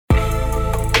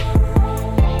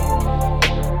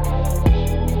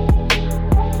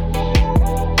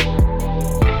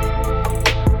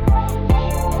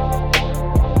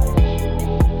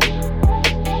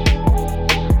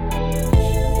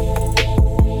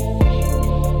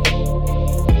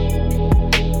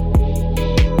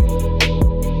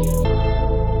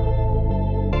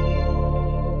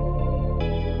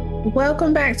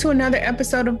Welcome back to another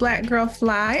episode of Black Girl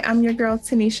Fly. I'm your girl,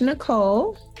 Tanisha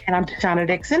Nicole. And I'm Tashana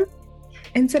Dixon.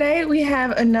 And today we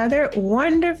have another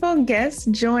wonderful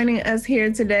guest joining us here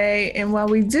today. And while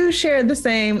we do share the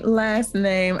same last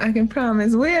name, I can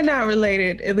promise we are not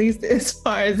related, at least as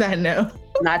far as I know.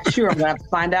 Not sure. I'm going to have to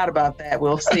find out about that.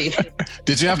 We'll see.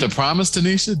 Did you have to promise,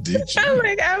 Tanisha? Did you? I'm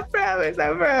like, I promise.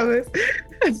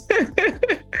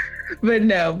 But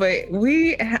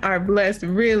we are blessed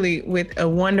really with a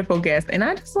wonderful guest. And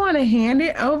I just want to hand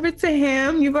it over to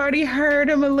him. You've already heard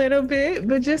him a little bit,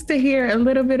 but just to hear a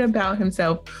little bit about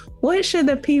himself. What should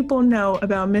the people know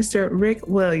about Mr. Rick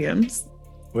Williams?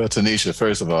 Well, Tanisha,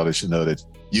 first of all, they should know that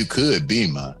you could be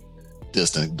my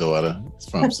distant daughter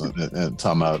from some, and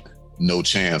talking about no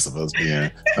chance of us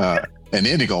being. And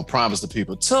then you're going to promise the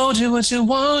people, told you what you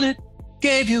wanted,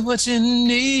 gave you what you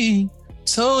need.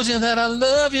 Told you that I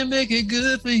love you, make it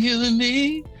good for you and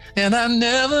me. And I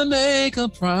never make a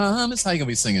promise. How you gonna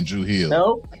be singing Drew Hill?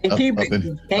 Nope. Up in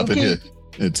here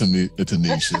to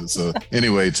Tanisha. So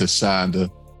anyway, to Shonda,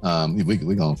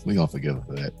 we gonna forgive her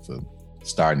for that, for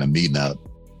starting a meeting out,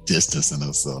 distancing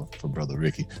herself from Brother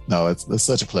Ricky. No, it's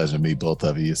such a pleasure to meet both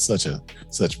of you. You're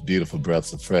such beautiful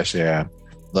breaths of fresh air,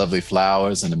 lovely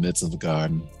flowers in the midst of the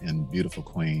garden, and beautiful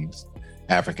queens.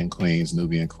 African queens,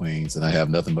 Nubian queens, and I have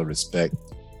nothing but respect,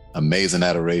 amazing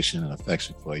adoration, and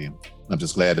affection for you. I'm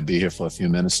just glad to be here for a few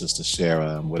minutes just to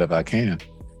share whatever I can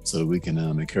so that we can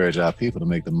encourage our people to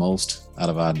make the most out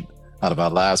of our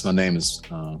lives. My name is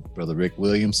Brother Rick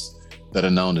Williams, better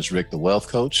known as Rick the Wealth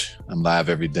Coach. I'm live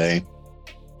every day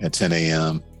at 10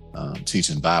 a.m.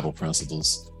 Teaching Bible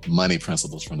principles, money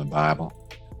principles from the Bible.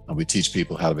 We teach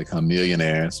people how to become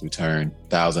millionaires. We turn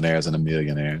thousandaires into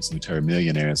millionaires. We turn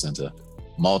millionaires into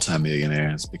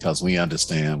multimillionaires because we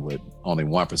understand what only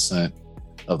 1%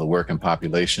 of the working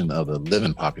population, of the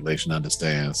living population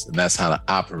understands, and that's how to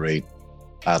operate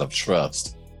out of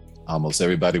trust. Almost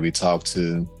everybody we talk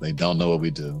to, they don't know what we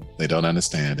do. They don't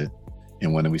understand it.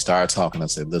 And when we start talking, I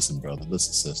say, listen, brother,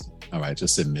 listen, sister. All right,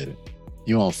 just admit it.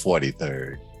 You're on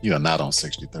 43rd. You are not on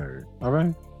 63rd. All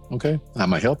right? Okay,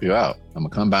 I'm gonna help you out. I'm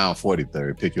gonna come by on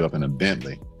 43rd, pick you up in a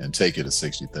Bentley and take you to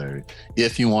 63rd.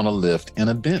 If you want a lift in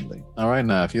a Bentley. All right,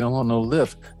 now, if you don't want no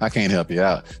lift, I can't help you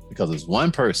out because there's one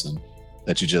person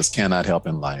that you just cannot help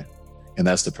in life. And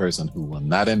that's the person who will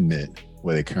not admit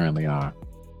where they currently are.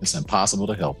 It's impossible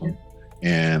to help them.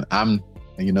 And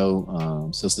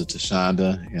Sister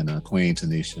Tashonda and Queen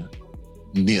Tanisha,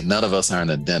 none of us are in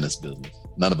the dentist business.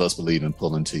 None of us believe in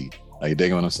pulling teeth. Are you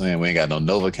digging what I'm saying? We ain't got no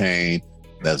Novocaine.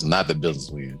 That's not the business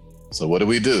we in. So what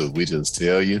do? We just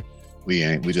tell you, we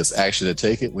just ask you to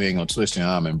take it. We ain't gonna twist your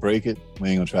arm and break it. We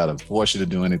ain't gonna try to force you to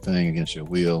do anything against your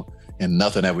will, and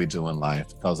nothing that we do in life,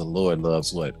 because the Lord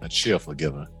loves what? A cheerful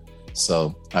giver.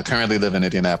 So I currently live in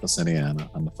Indianapolis, Indiana.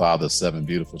 I'm the father of 7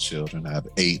 beautiful children. I have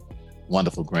 8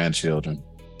 wonderful grandchildren.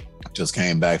 Just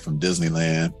came back from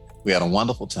Disneyland. We had a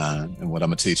wonderful time. And what I'm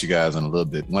gonna teach you guys in a little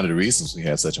bit, one of the reasons we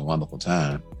had such a wonderful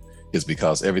time is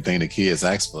because everything the kids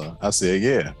ask for, I said,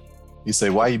 yeah. You say,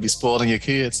 why you be spoiling your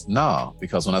kids? No,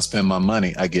 because when I spend my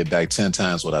money, I get back 10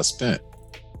 times what I spent.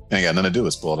 Ain't got nothing to do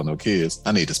with spoiling no kids.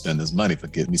 I need to spend this money for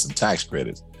getting me some tax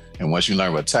credits. And once you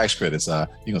learn what tax credits are,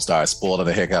 you're gonna start spoiling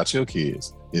the heck out your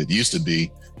kids. It used to be,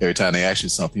 every time they ask you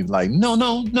something, you're like, no.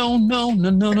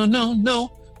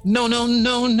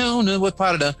 What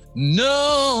part of the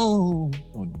no?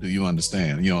 Do you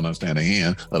understand? You don't understand the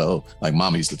end of the O, like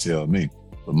Mama used to tell me.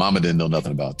 But Mama didn't know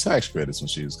nothing about tax credits when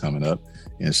she was coming up,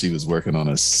 and she was working on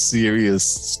a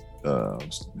serious,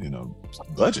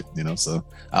 budget. So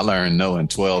I learned no in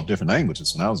 12 different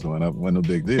languages when I was growing up. It wasn't no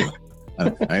big deal.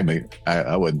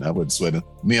 I wouldn't sweat it.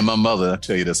 Me and my mother, I'll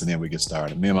tell you this, and then we get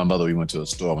started. Me and my mother, we went to a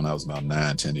store when I was about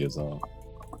 9, 10 years old.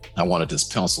 I wanted this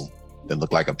pencil that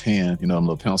looked like a pen. You know them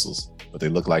little pencils, but they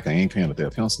look like an ink pen, but they're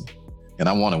a pencil. And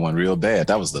I wanted one real bad.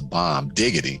 That was the bomb,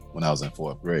 diggity, when I was in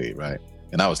 4th grade, right?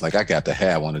 And I was like, I got to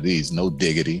have one of these, no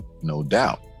diggity, no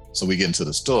doubt. So we get into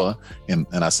the store and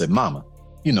I said, Mama,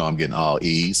 I'm getting all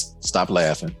E's. Stop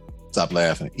laughing.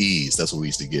 E's. That's what we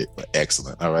used to get. But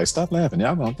excellent. All right. Stop laughing.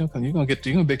 You're gonna get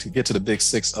to the big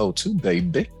 6-0 too,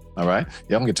 baby. All right.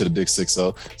 Yeah, I'm gonna get to the big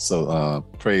 6-0. So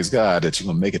praise God that you're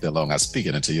gonna make it that long. I speak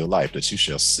it into your life that you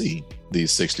shall see these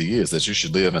 60 years, that you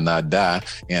should live and not die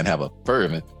and have a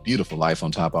fervent, beautiful life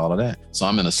on top of all of that. So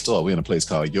I'm in a store. We're in a place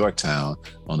called Yorktown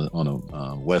on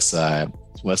the west side,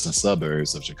 western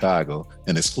suburbs of Chicago,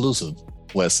 an exclusive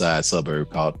west side suburb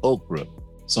called Oak Brook.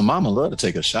 So Mama loved to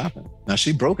take us shopping. Now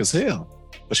she broke as hell,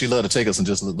 but she loved to take us and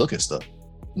just look at stuff.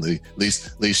 At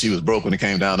least she was broke when it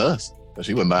came down to us, but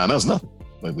she wasn't buying us nothing.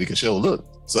 But we could show look.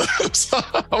 So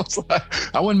I was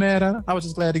like, I wasn't mad at her. I was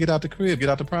just glad to get out the crib, get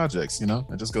out the projects,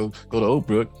 and just go to Oak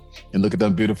Brook and look at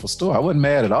that beautiful store. I wasn't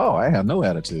mad at all. I had no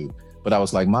attitude. But I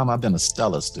was like, Mom, I've been a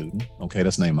Stellar student. Okay,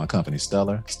 that's the name of my company,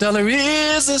 Stellar. Stellar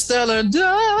is a stellar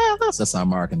dust. That's our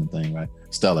marketing thing, right?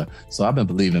 Stellar. So I've been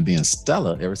believing in being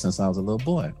stellar ever since I was a little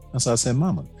boy. And so I said,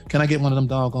 Mama, can I get one of them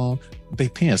doggone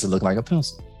big pens that look like a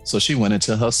pencil? So she went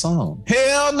into her song.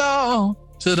 Hell no.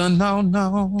 To the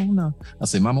no. I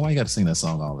said, Mama, why you got to sing that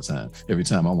song all the time? Every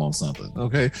time I want something.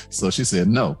 Okay. So she said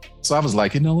no. So I was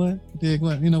like, you know what? Dig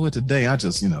what? You know what? Today I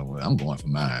just, I'm going for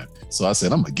mine. So I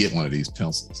said, I'm going to get one of these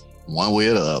pencils, one way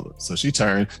or the other. So she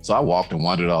turned. So I walked and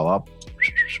wandered all up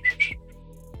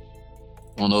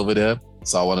on over there.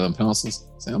 Saw one of them pencils.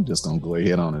 Said, I'm just going to go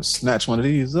ahead on and snatch one of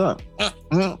these up.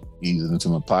 Ease it into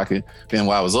my pocket. Then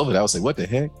while I was over there, I would say, what the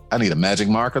heck? I need a magic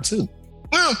marker too.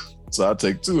 So I'll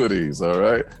take 2 of these, all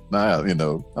right? Now,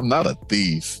 I'm not a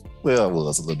thief. Well, I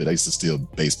was a little bit. I used to steal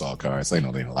baseball cards. I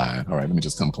know they ain't lying. All right, let me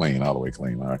just come clean, all the way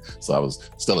clean, all right? So I was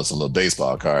stealing some little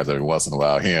baseball cards every once in a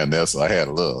while here and there, so I had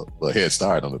a little head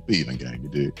start on the thieving game, you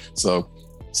did. So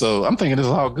I'm thinking this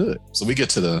is all good. So we get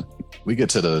to the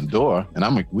door,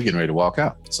 and we getting ready to walk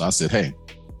out. So I said, hey,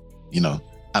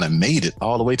 I done made it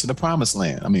all the way to the promised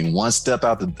land. I mean, one step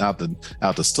out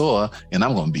the store, and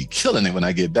I'm gonna be killing it when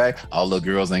I get back. All the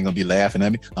girls ain't gonna be laughing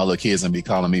at me. All the kids gonna be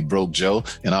calling me Broke Joe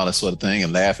and all that sort of thing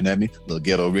and laughing at me. Little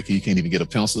ghetto Ricky, you can't even get a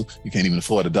pencil. You can't even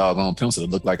afford a doggone pencil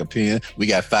that look like a pen. We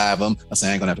got 5 of them. I said,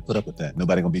 I ain't gonna have to put up with that.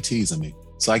 Nobody gonna be teasing me.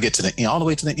 So I get to the end, all the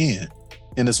way to the end,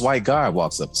 and this white guard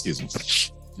walks up. Excuse me.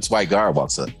 This white guard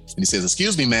walks up, and he says,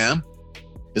 "Excuse me, ma'am.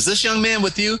 Is this young man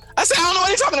with you?" I said, "I don't know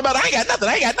what he's talking about. I ain't got nothing.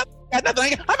 I've been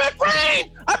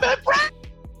framed.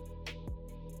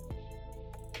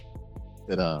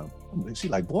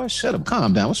 She's like, boy, shut up,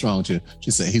 calm down. What's wrong with you?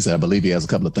 He said, I believe he has a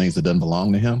couple of things that doesn't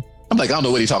belong to him. I'm like, I don't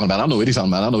know what he's talking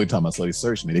about. So he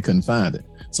searched me. They couldn't find it.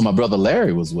 So my brother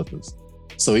Larry was with us.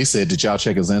 So he said, did y'all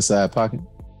check his inside pocket?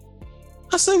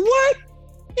 I said, what?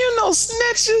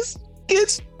 Snitches.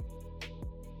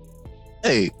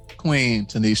 Hey, Queen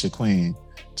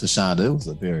Tashonda, it was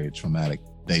a very traumatic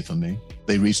day for me.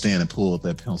 They reached in and pulled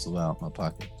that pencil out of my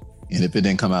pocket. And if it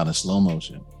didn't come out in slow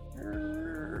motion,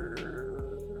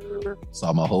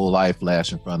 saw my whole life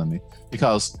flash in front of me.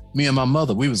 Because me and my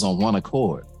mother, we was on one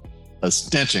accord,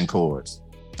 extension cords.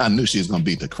 I knew she was going to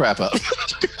beat the crap out of me.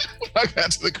 I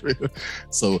got to the crib.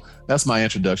 So that's my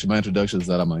introduction. My introduction is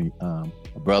that I'm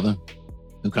a brother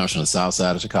who comes from the south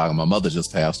side of Chicago. My mother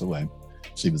just passed away.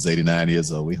 She was 89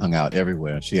 years old. We hung out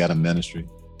everywhere. She had a ministry.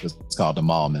 It's called the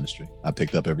Mall Ministry. I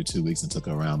picked up every 2 weeks and took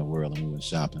her around the world, and we went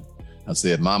shopping. I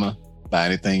said, Mama, buy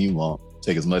anything you want.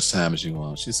 Take as much time as you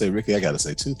want. She said, Ricky, I got to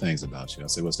say 2 things about you. I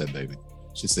said, what's that, baby?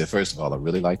 She said, first of all, I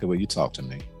really like the way you talk to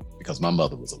me, because my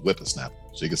mother was a whippersnapper.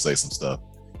 She could say some stuff,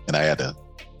 and I had to,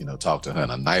 talk to her in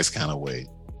a nice kind of way,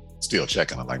 still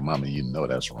checking her like, Mama,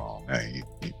 that's wrong. Hey,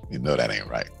 you know that ain't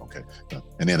right. Okay.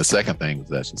 And then the second thing was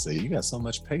that she said, you got so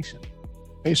much patience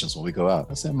when we go out.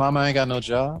 I said, Mama, I ain't got no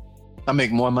job. I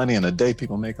make more money in a day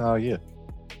people make all year.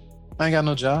 I ain't got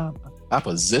no job. I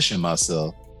position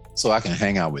myself so I can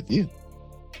hang out with you.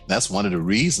 That's one of the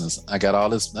reasons I got all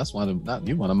this. That's one of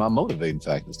my motivating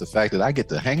factors. The fact that I get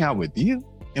to hang out with you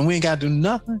and we ain't got to do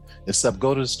nothing except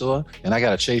go to the store, and I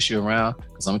got to chase you around.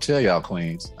 Because I'm going to tell y'all,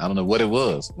 Queens, I don't know what it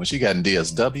was. When she got in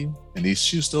DSW and these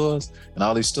shoe stores and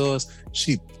all these stores,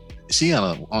 she on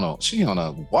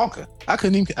a walker. I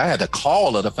had to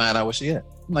call her to find out where she at.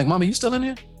 I'm like, Mama, you still in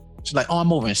here? She's like, oh,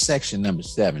 I'm over in section number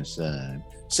 7, son.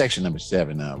 Section number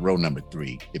 7, row number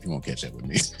 3, if you won't catch up with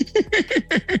me.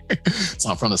 So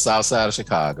I'm from the south side of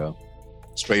Chicago,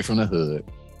 straight from the hood.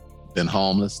 Been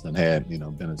homeless and had,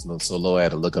 been so low I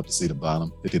had to look up to see the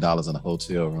bottom, $50 in a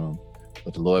hotel room.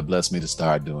 But the Lord blessed me to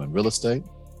start doing real estate.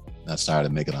 I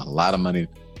started making a lot of money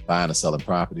buying and selling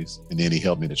properties. And then he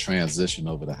helped me to transition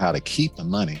over to how to keep the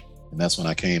money. And that's when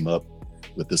I came up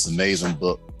with this amazing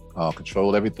book called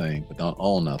Control Everything, but Don't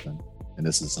Own Nothing. And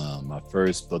this is my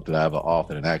first book that I ever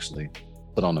authored and actually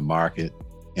put on the market.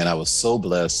 And I was so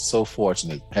blessed, so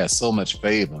fortunate, had so much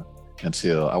favor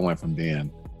until I went from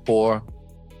being poor,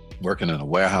 working in a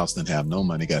warehouse, didn't have no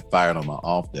money, got fired on my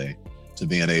off day, to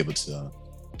being able to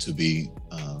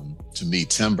meet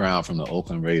Tim Brown from the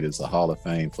Oakland Raiders, a Hall of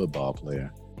Fame football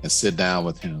player, and sit down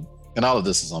with him. And all of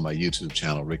this is on my YouTube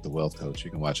channel, Rick the Wealth Coach.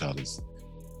 You can watch all these.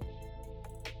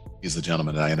 He's a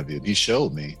gentleman that I interviewed. He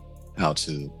showed me how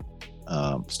to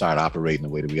start operating the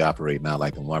way that we operate now,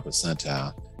 like the 1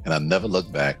 percentile. And I never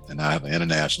looked back, and now I have an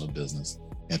international business,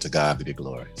 and to God be the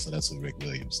glory. So that's who Rick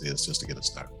Williams is, just to get us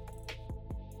started.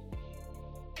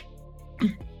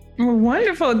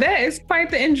 Wonderful. That is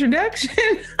quite the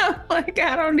introduction. Like,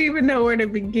 I don't even know where to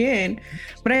begin.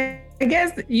 But I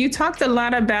guess you talked a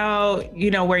lot about,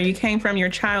 where you came from, your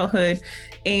childhood.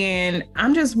 And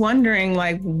I'm just wondering,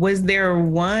 like, was there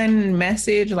one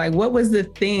message? Like, what was the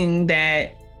thing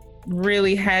that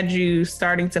really had you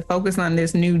starting to focus on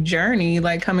this new journey,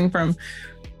 like coming from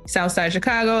Southside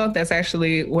Chicago? That's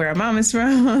actually where our mom is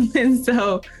from. And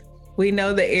so we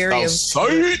know the area.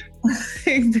 Southside.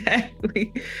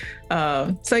 Exactly.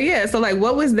 So like,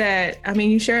 what was that? I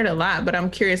mean, you shared a lot, but I'm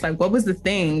curious, like, what was the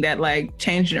thing that like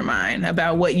changed your mind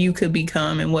about what you could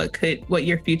become and what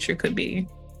your future could be?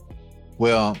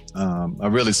 Well,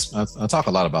 I talk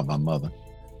a lot about my mother,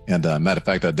 and matter of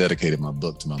fact, I dedicated my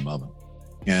book to my mother.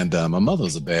 And my mother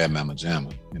was a bad mama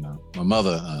jamma. My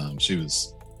mother, she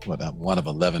was one of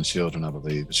 11 children, I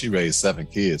believe, but she raised 7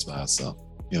 kids by herself.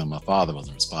 My father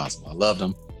wasn't responsible. I loved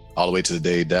him all the way to the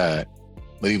day he died,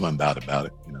 but he wasn't about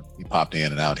it. He popped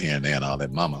in and out here and there and all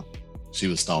that. Mama, she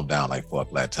was stoned down like 4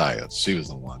 flat tires. She was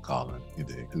the one calling,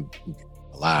 who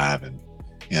alive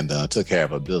and took care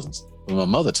of her business. But my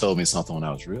mother told me something when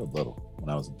I was real little,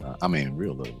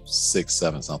 real little, 6,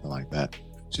 7, something like that.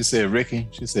 She said, Ricky,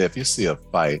 she said, if you see a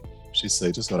fight, she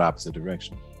said, just go the opposite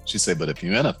direction. She said, but if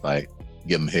you're in a fight,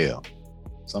 give them hell.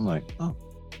 So I'm like, oh,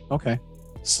 okay.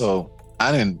 So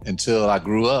I didn't, until I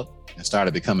grew up and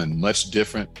started becoming much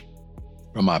different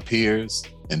from my peers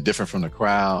and different from the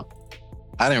crowd,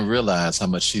 I didn't realize how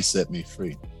much she set me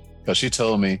free. Because she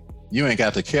told me, you ain't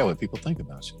got to care what people think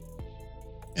about you.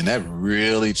 And that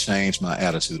really changed my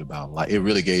attitude about life. It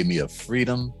really gave me a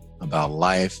freedom about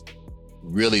life,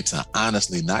 really to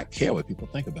honestly not care what people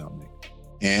think about me.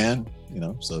 And,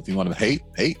 so if you want to hate,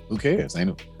 who cares?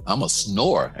 I'm a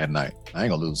snore at night. I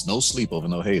ain't gonna lose no sleep over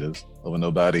no haters, over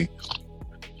nobody.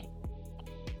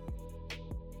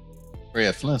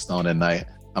 Fred Flintstone at night.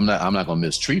 I'm not gonna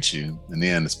mistreat you and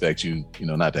then expect you,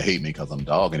 not to hate me because I'm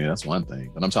dogging you. That's one thing.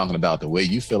 But I'm talking about the way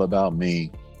you feel about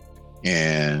me,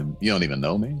 and you don't even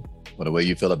know me, but the way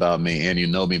you feel about me, and you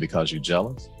know me because you're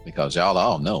jealous, because y'all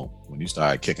all know when you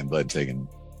start kicking butt, taking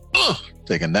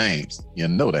names,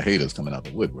 the haters coming out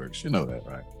the woodworks. You know that,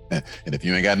 right? And if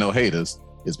you ain't got no haters,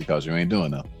 it's because you ain't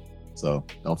doing nothing. So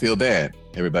don't feel bad.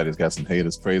 Everybody's got some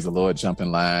haters. Praise the Lord. Jump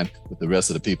in line with the rest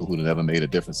of the people who never made a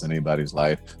difference in anybody's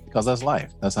life, because that's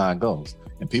life. That's how it goes.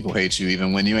 And people hate you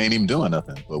even when you ain't even doing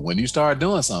nothing. But when you start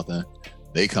doing something,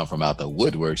 they come from out the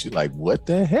woodworks. You're like, what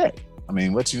the heck?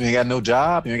 What, you ain't got no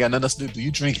job? You ain't got nothing else to do? Do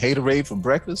you drink Haterade for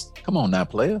breakfast? Come on now,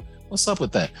 player. What's up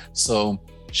with that? So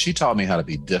she taught me how to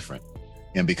be different.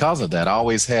 And because of that, I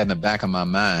always had in the back of my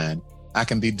mind, I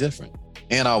can be different.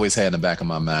 And I always had in the back of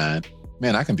my mind,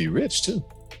 man, I can be rich too.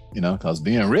 Because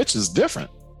being rich is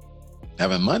different.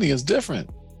 Having money is different.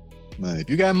 If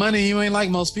you got money, you ain't like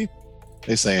most people.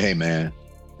 They say, hey man,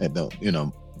 don't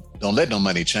let no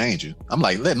money change you. I'm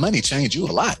like, let money change you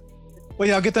a lot. Where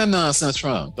y'all get that nonsense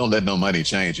from? Don't let no money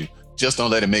change you. Just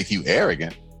don't let it make you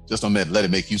arrogant. Just don't let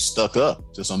it make you stuck up.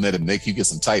 Just don't let it make you get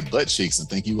some tight butt cheeks and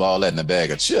think you all that in a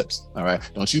bag of chips. All right.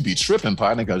 Don't you be tripping,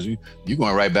 partner, because you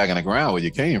going right back in the ground where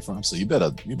you came from. So you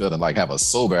better like have a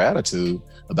sober attitude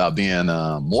about being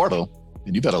mortal,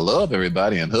 and you better love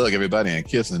everybody and hug everybody and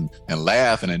kiss and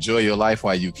laugh and enjoy your life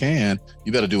while you can.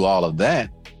 You better do all of that.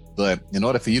 But in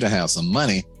order for you to have some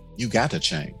money, you got to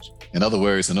change. In other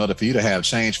words, in order for you to have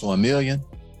change for $1 million,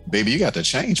 baby, you got to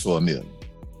change for $1 million.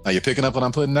 Are you picking up what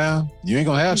I'm putting down? You ain't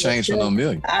gonna have change for no $1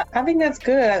 million. I think that's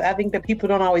good. I think that people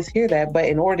don't always hear that, but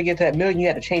in order to get to that $1 million, you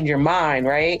have to change your mind,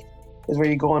 right? Is where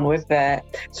you're going with that.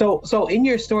 So in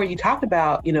your story, you talked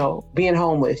about, being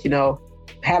homeless,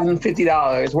 having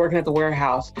 $50, working at the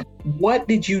warehouse. What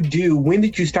did you do? When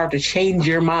did you start to change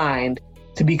your mind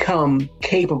to become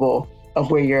capable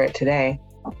of where you're at today?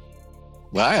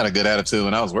 Well, I had a good attitude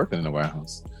when I was working in the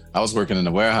warehouse. I was working in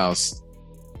the warehouse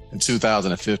in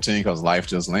 2015 because life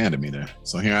just landed me there.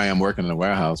 So here I am working in the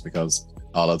warehouse because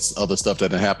all this other stuff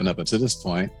that had happened up until this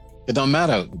point. It don't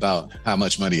matter about how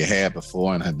much money you had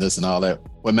before and this and all that.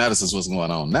 What matters is what's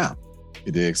going on now.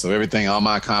 You dig? So everything, all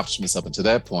my accomplishments up until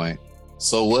that point,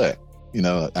 so what?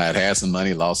 I had some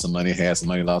money, lost some money, had some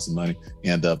money, lost some money,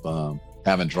 end up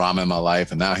having drama in my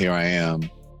life. And now here I am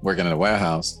working in a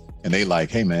warehouse. And they like,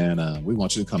 hey man, we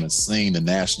want you to come and sing the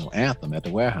national anthem at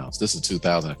the warehouse. This is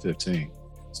 2015.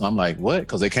 So I'm like, what?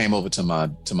 Because they came over to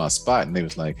my spot and they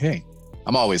was like, hey,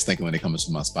 I'm always thinking when they come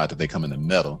into my spot that they come in the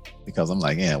metal, because I'm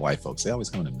like, yeah, white folks, they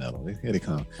always come in the metal. Here they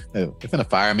come. They're finna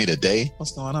fire me today.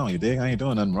 What's going on? You dig? I ain't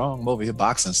doing nothing wrong. I'm over here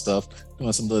boxing stuff,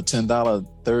 doing some little $10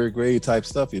 third grade type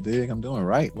stuff. You dig? I'm doing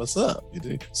right. What's up? You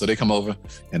dig? So they come over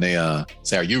and they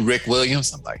say, are you Rick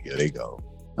Williams? I'm like, here they go.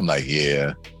 I'm like,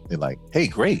 yeah. They're like, hey,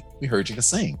 great. We heard you can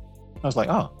sing. I was like,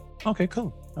 oh, okay,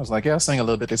 cool. I was like, yeah, I sing a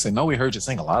little bit. They say, no, we heard you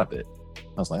sing a lot of it.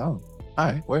 I was like, oh, all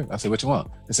right, where? I said, what you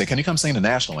want? They say, can you come sing the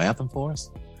national anthem for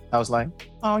us? I was like,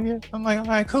 oh, yeah. I'm like, all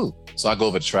right, cool. So I go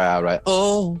over to try, right?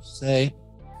 Oh, say,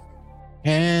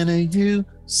 can you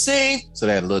sing? So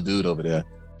they had a little dude over there.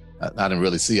 I didn't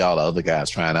really see all the other guys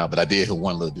trying out, but I did hear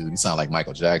one little dude. He sounded like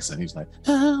Michael Jackson. He's like,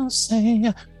 oh,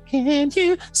 say, can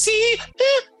you see?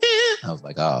 I was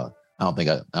like, oh, I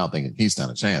don't think he stand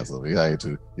a chance over here.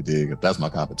 You dig? If that's my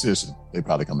competition, they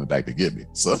probably coming back to get me.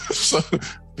 So a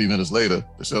few minutes later,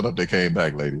 they showed up. They came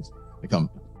back, ladies. They come,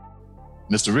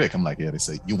 Mr. Rick. I'm like, yeah. They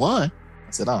say, you won.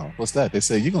 I said, oh, what's that? They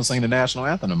say, you're gonna sing the national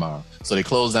anthem tomorrow. So they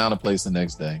closed down the place the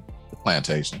next day, the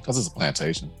plantation, because it's a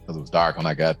plantation. Because it was dark when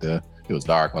I got there. It was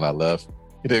dark when I left.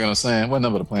 You dig what I'm saying? Wasn't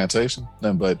nothing but a plantation.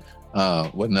 Nothing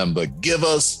but give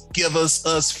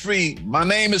us free. My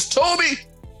name is Toby.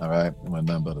 All right. It wasn't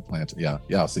nothing but a plantation. Yeah.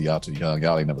 Y'all see, y'all too young.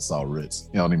 Y'all ain't never saw Ritz.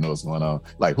 Y'all don't even know what's going on.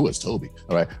 Like, who is Toby?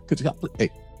 All right. Hey,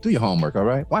 do your homework. All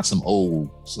right. Watch some old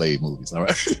slave movies. All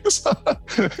right. so,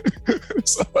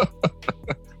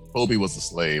 Toby was a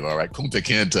slave. All right. Kunta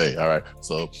Kinte. All right.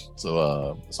 So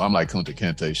I'm like Kunta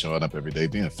Kinte, showing up every day,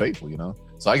 being faithful, you know?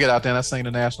 So I get out there and I sing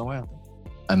the national anthem.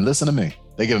 And listen to me.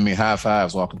 They giving me high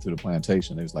fives walking through the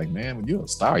plantation. They was like, man, when you're a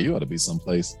star, you ought to be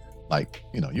someplace like,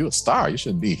 you know, you're a star. You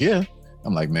shouldn't be here.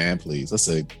 I'm like, man, please. I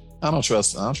said, I don't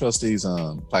trust these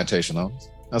plantation owners.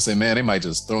 I say, man, they might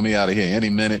just throw me out of here any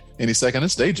minute, any second.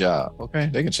 It's their job. Okay.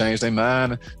 They can change their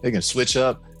mind. They can switch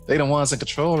up. They the ones in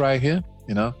control right here.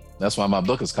 You know, that's why my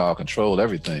book is called Control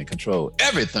Everything. Control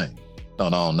everything.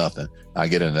 Don't own nothing. I'll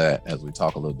get into that as we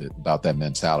talk a little bit about that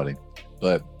mentality.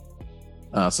 But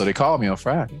so they called me on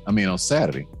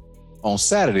Saturday. On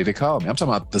Saturday, they called me. I'm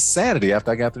talking about the Saturday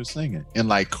after I got through singing. And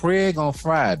like Craig on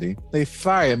Friday, they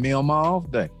fired me on my off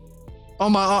day.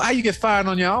 How you get fired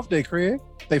on your off day, Craig?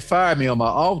 They fired me on my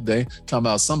off day, talking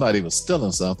about somebody was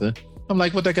stealing something. I'm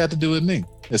like, what that got to do with me?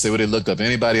 They say, well, they looked up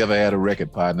anybody ever had a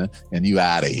record partner and you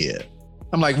out of here.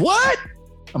 I'm like, what?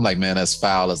 I'm like, man, that's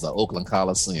foul as the Oakland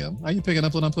Coliseum. Are you picking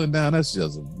up what I'm putting down? That's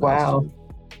just wow.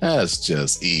 That's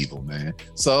just evil, man.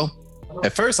 So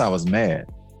at first I was mad,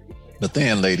 but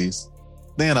then, ladies,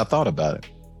 I thought about it.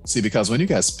 See, because when you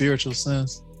got spiritual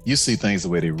sense, you see things the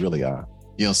way they really are.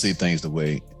 You don't see things the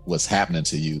way what's happening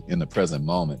to you in the present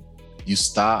moment. You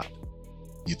stop,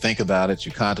 you think about it,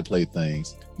 you contemplate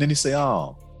things, then you say,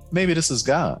 oh, maybe this is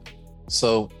God.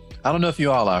 So I don't know if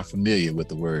you all are familiar with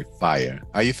the word fire.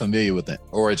 Are you familiar with the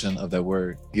origin of that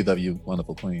word? Either of you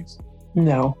wonderful queens?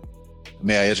 No.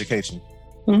 May I educate you?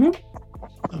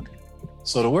 Mm-hmm. Okay.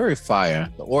 So the word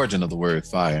fire, the origin of the word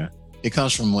fire, it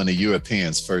comes from when the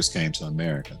Europeans first came to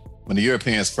America. When the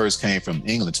Europeans first came from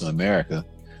England to America,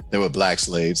 there were black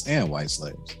slaves and white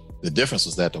slaves. The difference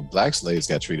was that the black slaves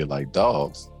got treated like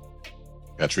dogs,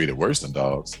 got treated worse than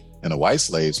dogs, and the white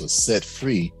slaves were set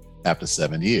free after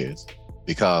 7 years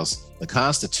because the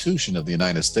Constitution of the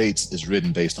United States is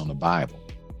written based on the Bible.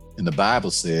 And the Bible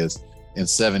says, in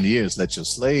 7 years, let your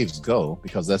slaves go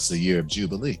because that's the year of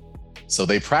Jubilee. So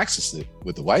they practice it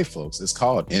with the white folks. It's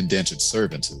called indentured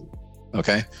servitude.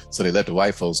 Okay. So they let the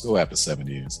white folks go after 7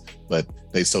 years, but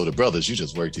they told the brothers, you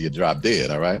just work till you drop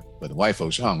dead. All right. But the white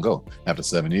folks, y'all don't go after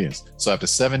 7 years. So after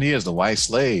 7 years, the white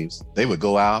slaves, they would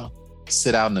go out,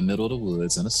 sit out in the middle of the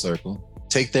woods in a circle,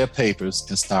 take their papers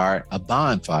and start a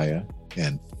bonfire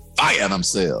and fire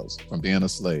themselves from being a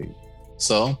slave.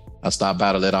 So I stopped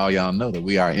by to let all y'all know that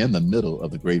we are in the middle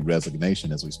of the Great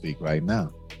Resignation as we speak right now.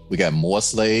 We got more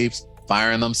slaves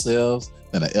firing themselves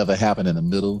than it ever happened in the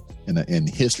middle in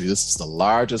history. This is the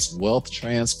largest wealth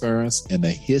transference in the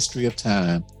history of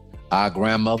time. Our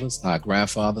grandmothers, our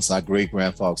grandfathers, our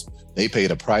great-grandfathers, they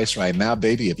paid a price right now,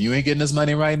 baby. If you ain't getting this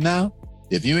money right now,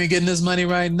 if you ain't getting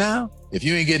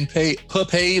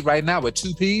paid right now with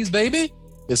 2 P's, baby,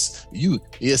 it's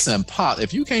impossible.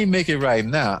 If you can't make it right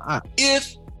now,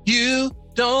 if you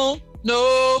don't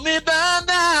know me by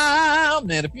now,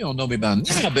 man, if you don't know me by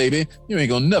now, baby, you ain't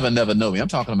gonna never know me. I'm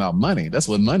talking about money. That's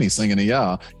what money's singing to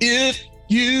y'all. If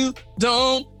you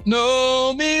don't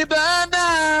know me by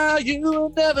now, you'll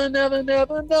never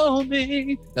know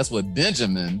me. That's what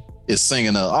Benjamin is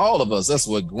singing to all of us. That's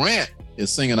what Grant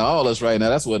is singing to all of us right now.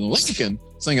 That's what Lincoln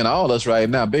singing to all of us right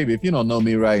now. Baby, if you don't know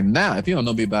me right now, if you don't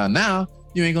know me by now,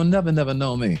 you ain't gonna never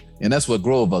know me. And that's what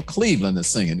Grover Cleveland is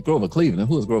singing. Grover Cleveland,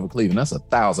 who is Grover Cleveland? That's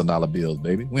 $1,000 bills,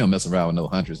 baby. We don't mess around with no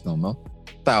hundreds no more.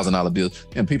 $1,000 bills.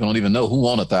 And people don't even know who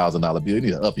want $1,000 bill. You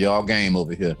need to up your game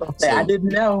over here. I didn't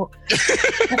know.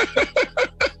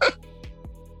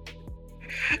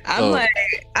 I'm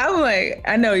like,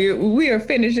 I know we are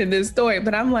finishing this story,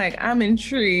 but I'm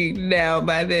intrigued now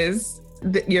by this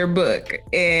your book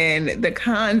and the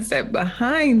concept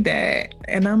behind that.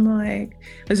 And I'm like,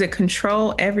 does it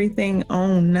control everything,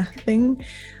 own nothing?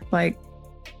 Like,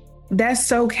 that's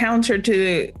so counter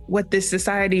to what this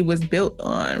society was built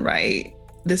on, right?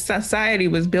 The society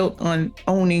was built on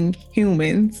owning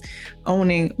humans,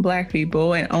 owning Black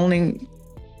people, and owning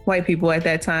white people at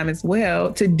that time as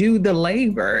well to do the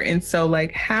labor. And so,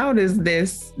 like, how does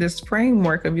this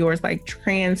framework of yours like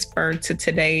transfer to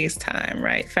today's time,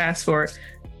 right? Fast forward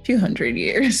a few hundred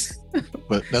years.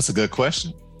 But that's a good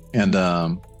question. And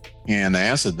the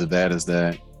answer to that is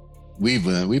that we've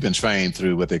been trained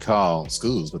through what they call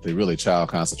schools, but they're really child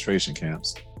concentration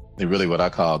camps. They're really what I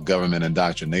call government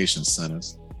indoctrination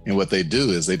centers. And what they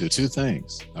do is they do two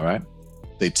things. All right.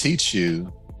 They teach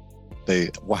you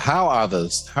how are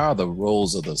the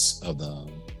roles of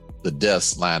the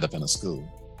desks lined up in a school?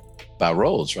 By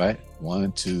rows, right?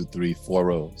 1, 2, 3, 4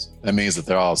 rows. That means that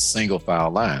they're all single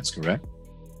file lines, correct?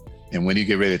 And when you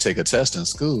get ready to take a test in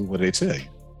school, what do they tell you?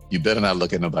 You better not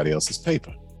look at nobody else's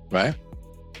paper, right?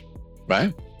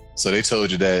 Right? So they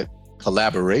told you that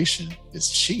collaboration is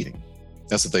cheating.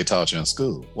 That's what they taught you in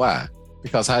school. Why?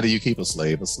 Because how do you keep a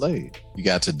slave a slave? You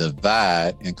got to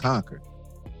divide and conquer.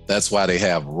 That's why they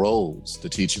have roles to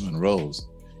teach you in roles.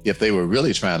 If they were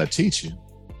really trying to teach you,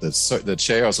 the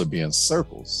chairs would be in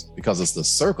circles, because it's the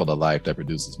circle of life that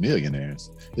produces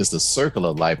millionaires. It's the circle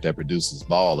of life that produces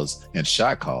ballers and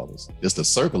shot callers. It's the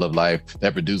circle of life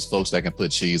that produces folks that can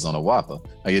put cheese on a Whopper.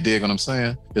 Are you dig what I'm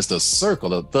saying? It's the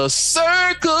circle of life.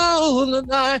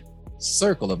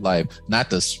 Circle of life, not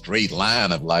the straight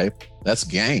line of life. That's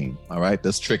game. All right.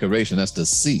 That's trickeration. That's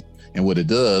deceit. And what it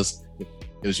does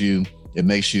is it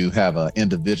makes you have an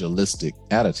individualistic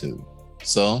attitude.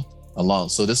 So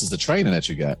this is the training that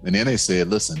you got. And then they said,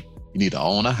 listen, you need to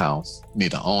own a house, you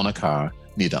need to own a car,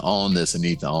 you need to own this, and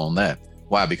you need to own that.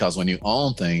 Why? Because when you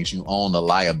own things, you own the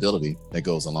liability that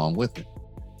goes along with it.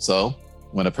 So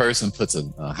when a person puts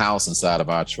a house inside of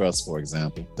our trust, for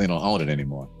example, they don't own it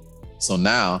anymore. So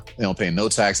now they don't pay no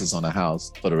taxes on the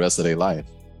house for the rest of their life.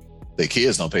 Their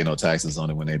kids don't pay no taxes on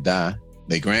it when they die.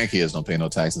 Their grandkids don't pay no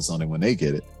taxes on it when they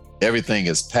get it. Everything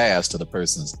is passed to the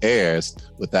person's heirs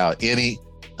without any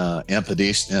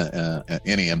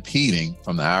impeding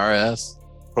from the IRS,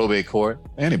 probate court,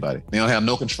 anybody. They don't have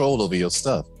no control over your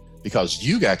stuff because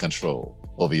you got control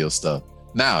over your stuff.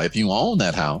 Now, if you own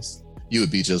that house, you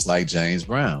would be just like James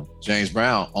Brown. James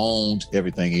Brown owned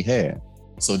everything he had.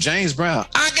 So James Brown,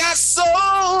 I got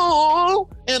soul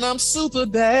and I'm super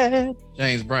bad.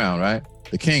 James Brown, right?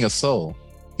 The king of soul.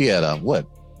 He had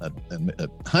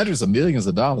hundreds of millions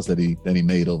of dollars that he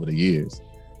made over the years.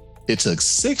 It took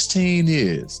 16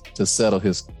 years to settle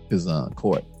his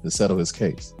court, to settle his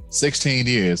case. 16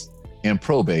 years in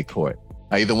probate court.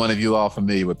 Are either one of you all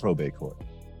familiar with probate court?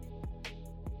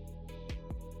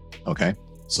 Okay.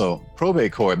 So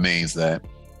probate court means that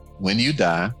when you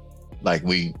die, like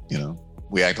we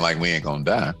act like we ain't gonna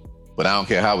die, but I don't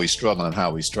care how we struggle and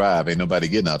how we strive, ain't nobody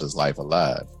getting out this life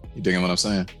alive. You digging what I'm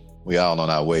saying? We all on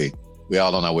our way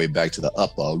back to the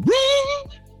upper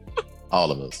room.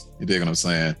 All of us. You dig what I'm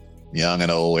saying? Young and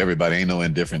old, everybody, ain't no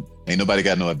indifferent. Ain't nobody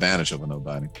got no advantage over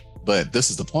nobody. But this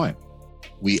is the point.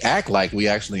 We act like we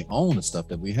actually own the stuff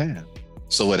that we have.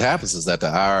 So what happens is that the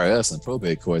IRS and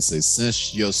probate court say,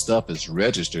 since your stuff is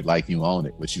registered like you own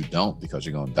it, which you don't because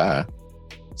you're gonna die,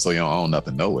 so you don't own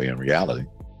nothing no way in reality,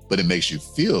 but it makes you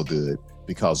feel good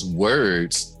because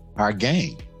words are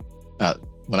game. Now,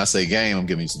 when I say game, I'm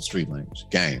giving you some street language.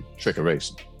 Game,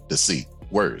 trickeration, deceit,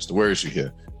 words, the words you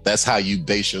hear. That's how you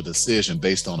base your decision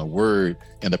based on a word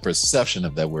and the perception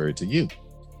of that word to you.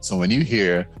 So when you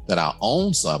hear that I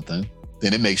own something,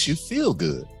 then it makes you feel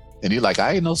good. And you're like,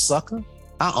 I ain't no sucker.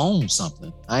 I own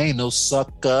something. I ain't no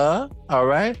sucker. All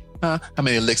right. How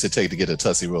many licks it take to get a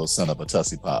Tussie Roll sent up a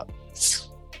Tussie Pop?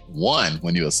 One.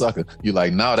 When you're a sucker, you're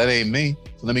like, no, that ain't me.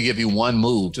 So let me give you one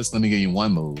move. Just let me give you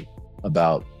one move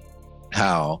about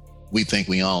how we think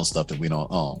we own stuff that we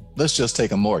don't own. Let's just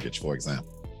take a mortgage, for example.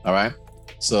 All right.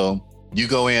 So you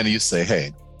go in and you say,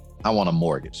 hey, I want a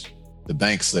mortgage. The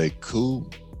bank say, cool.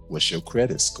 What's your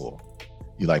credit score?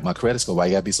 You like, my credit score? Why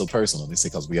you gotta be so personal? They say,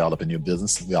 because we all up in your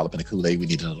business. We all up in the Kool-Aid. We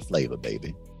need another flavor,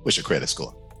 baby. What's your credit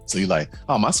score? So you like,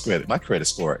 oh, my credit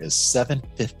score is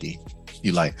 750.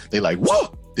 They like,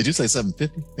 whoa, did you say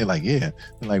 750? They're like, yeah.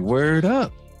 They're like, word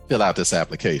up. Fill out this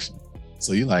application.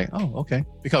 So you're like, oh, okay.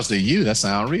 Because to you, that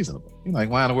sounds reasonable. You're like,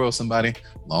 why in the world somebody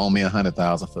loan me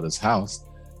 $100,000 for this house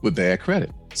with bad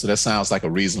credit? So that sounds like a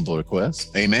reasonable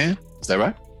request. Amen. Is that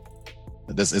right?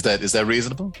 Is that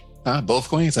reasonable? Huh? Both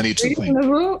queens? I need two queens.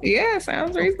 Yeah,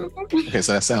 sounds reasonable. Okay,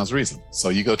 so that sounds reasonable. So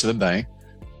you go to the bank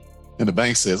and the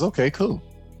bank says, okay, cool.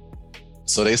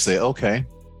 So they say, okay.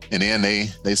 And then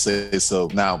they say, so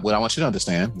now what I want you to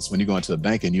understand is when you go into a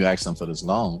bank and you ask them for this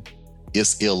loan,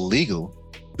 it's illegal.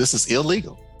 This is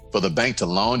illegal for the bank to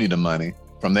loan you the money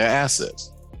from their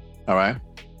assets. All right.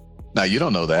 Now you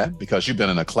don't know that because you've been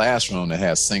in a classroom that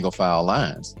has single file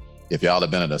lines. If y'all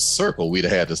have been in a circle, we'd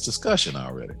have had this discussion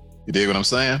already. You dig what I'm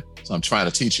saying? So I'm trying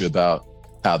to teach you about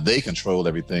how they control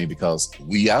everything because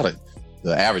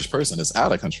the average person is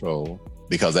out of control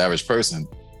because the average person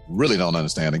really don't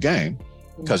understand the game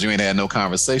because you ain't had no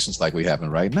conversations like we having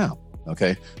right now.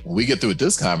 Okay. When we get through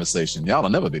this conversation, y'all will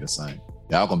never be the same.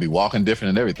 Y'all gonna be walking different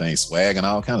and everything, swag and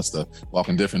all kind of stuff,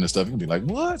 walking different and stuff. You're gonna be like,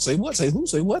 what? Say what? Say who?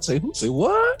 Say what? Say who? Say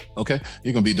what? Okay.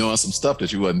 You're gonna be doing some stuff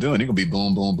that you wasn't doing. You're gonna be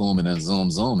boom, boom, boom, and then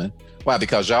zoom, zooming. Why?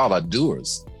 Because y'all are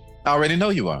doers. I already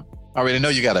know you are. I already know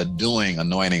you got a doing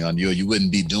anointing on you, or you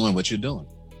wouldn't be doing what you're doing,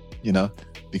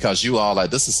 because you all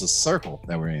this is a circle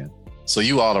that we're in. So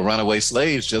you all are runaway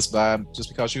slaves just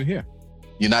because you're here.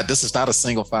 This is not a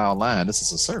single file line. This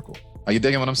is a circle. Are you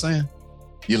digging what I'm saying?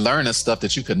 You're learning stuff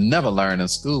that you could never learn in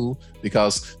school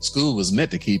because school was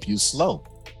meant to keep you slow,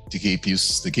 to keep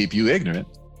you ignorant,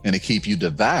 and to keep you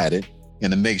divided,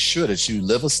 and to make sure that you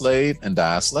live a slave and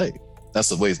die a slave. That's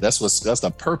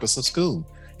the purpose of school.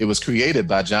 It was created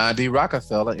by John D.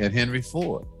 Rockefeller and Henry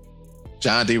Ford.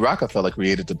 John D. Rockefeller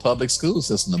created the public school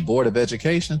system. The Board of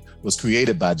Education was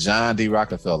created by John D.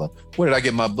 Rockefeller. Where did I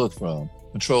get my book from?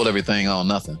 Control Everything on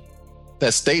Nothing.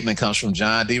 That statement comes from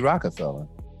John D. Rockefeller.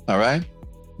 All right?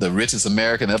 The richest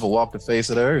American ever walked the face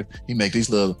of the earth. He make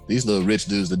these little rich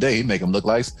dudes today. He make them look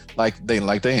like they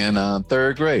in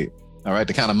third grade. All right,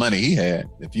 the kind of money he had.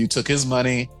 If you took his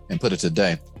money and put it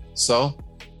today, so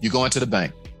you go into the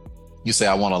bank. You say,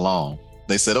 I want a loan.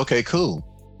 They said, okay, cool.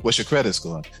 What's your credit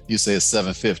score? You say it's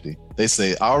 750. They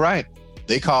say, all right.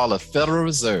 They call the Federal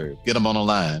Reserve. Get them on the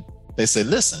line. They say,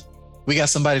 listen, we got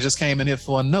somebody just came in here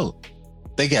for a note.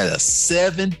 They got a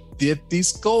 750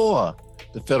 score.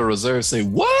 The Federal Reserve say,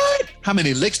 what? How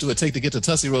many licks do it take to get to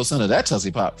Tussie Roll Center? That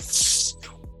Tussie Pop.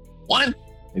 One.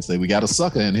 They say, we got a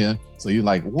sucker in here. So you're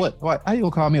like, what? How you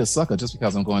gonna call me a sucker just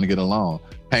because I'm going to get a loan?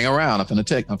 Hang around. I'm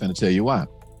finna tell you why.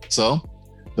 So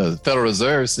the Federal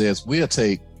Reserve says, we'll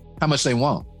take how much they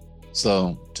want.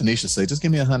 So Tanisha say, just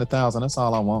give me 100,000. That's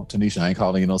all I want. Tanisha, I ain't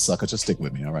calling you no sucker. Just stick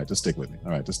with me. All right, just stick with me.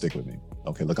 All right, just stick with me.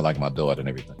 Okay, looking like my daughter and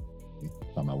everything.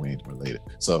 We ain't related.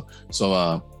 So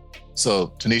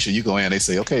Tanisha, you go in, they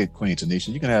say, okay, Queen Tanisha,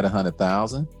 you can add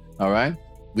 100,000. All right.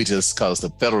 Cause the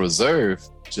Federal Reserve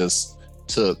just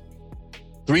took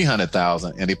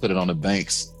 300,000 and they put it on the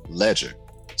bank's ledger.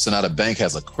 So now the bank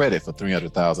has a credit for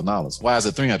 $300,000. Why is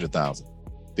it 300,000?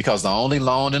 Because the only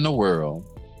loan in the world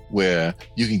where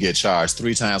you can get charged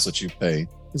 3 times what you pay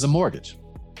is a mortgage.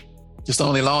 Just the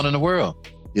only loan in the world.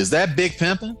 Is that big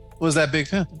pimping? What is that big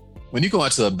pimping? When you go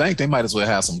into a bank, they might as well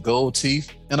have some gold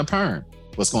teeth and a perm.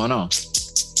 What's going on?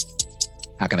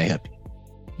 How can I help you?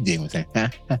 You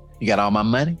You got all my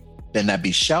money? Better not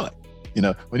be short.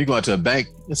 When you go into a bank,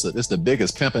 it's the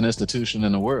biggest pimping institution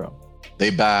in the world. They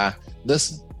buy,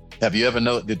 listen, have you ever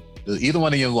did either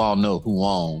one of you all know who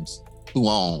owned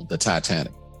the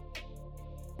Titanic?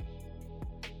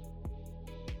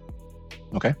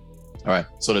 Okay. All right.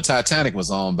 So the Titanic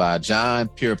was owned by John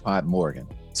Pierpont Morgan.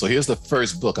 So here's the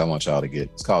first book I want y'all to get.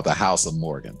 It's called The House of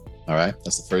Morgan. All right.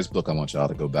 That's the first book I want y'all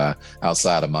to go buy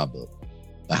outside of my book,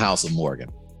 The House of Morgan.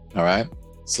 All right.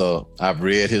 So I've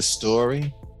read his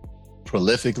story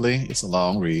prolifically. It's a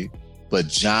long read, but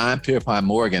John Pierpont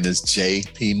Morgan is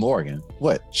J.P. Morgan.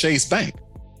 What? Chase Bank.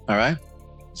 All right.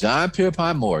 John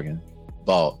Pierpont Morgan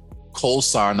bought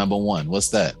Cold-Star number 1. What's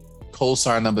that?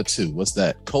 Cold-Star number 2. What's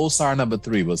that? Cold-Star number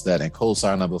 3. What's that? And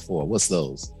Cold-Star number 4. What's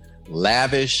those?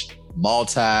 Lavish,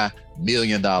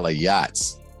 multi-million-dollar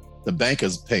yachts. The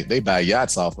bankers they buy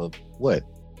yachts off of what?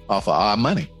 Off of our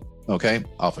money. Okay,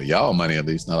 off of y'all money at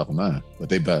least, not off of mine. But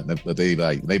they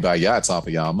buy yachts off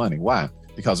of y'all money. Why?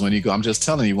 Because when you go, I'm just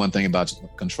telling you one thing about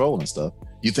control and stuff.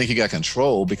 You think you got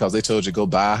control because they told you go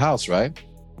buy a house, right?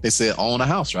 They said own a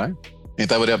house, right? Ain't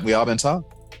that what we all been taught?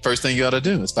 First thing you ought to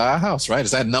do is buy a house, right?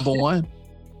 Is that number one?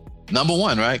 Number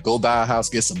one, right? Go buy a house,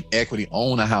 get some equity,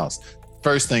 own a house.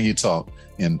 First thing you taught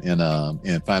in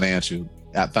financial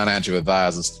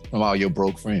advisors from all your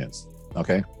broke friends,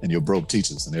 okay, and your broke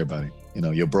teachers and everybody.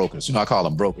 Your brokers. I call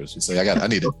them brokers. You say, I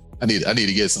need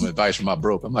to get some advice from my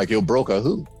broker. I'm like, your broker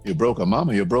who? Your broker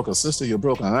mama, your broker sister, your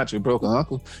broker aunt, your broker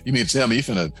uncle. You mean to tell me you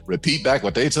finna repeat back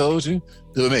what they told you?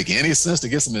 Do it make any sense to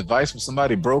get some advice from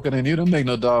somebody broker than you? Don't make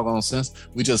no doggone sense.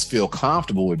 We just feel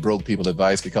comfortable with broke people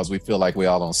advice because we feel like we're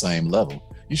all on the same level.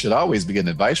 You should always be getting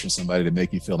advice from somebody to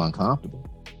make you feel uncomfortable.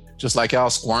 Just like y'all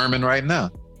squirming right now.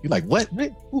 You're like, what?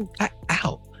 Ooh,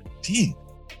 ow. Gee,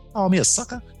 call me a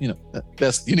sucker. You know,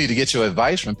 you need to get your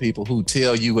advice from people who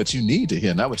tell you what you need to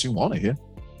hear, not what you want to hear,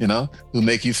 you know, who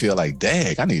make you feel like,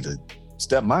 dang, I need to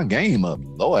step my game up.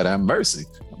 Lord have mercy.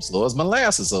 I'm slow as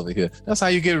molasses over here. That's how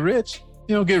you get rich.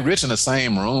 You don't get rich in the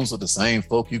same rooms with the same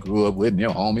folk you grew up with and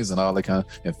your homies and all that kind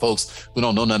of, and folks who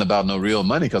don't know nothing about no real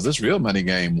money, because this real money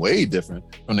game way different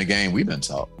from the game we've been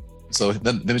taught. So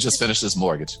let me just finish this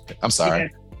mortgage. I'm sorry. Yeah.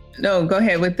 No, go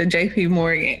ahead with the JP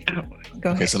Morgan.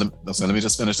 Go ahead. Okay, so let me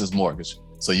just finish this mortgage.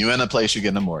 So you're in a place, you're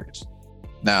getting a mortgage.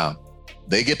 Now,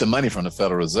 they get the money from the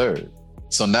Federal Reserve.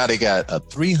 So now they got a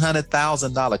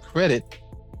 $300,000 credit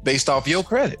based off your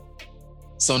credit.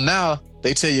 So now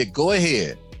they tell you, go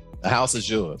ahead, the house is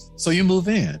yours. So you move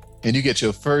in and you get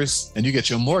your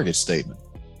mortgage statement.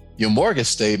 Your mortgage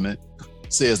statement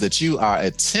says that you are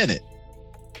a tenant.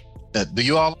 Do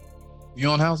you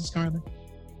own houses currently?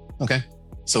 Okay.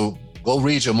 So go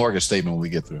read your mortgage statement when we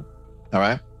get through. All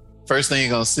right. First thing you're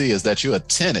going to see is that you're a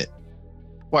tenant.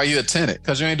 Why are you a tenant?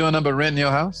 Because you ain't doing nothing but renting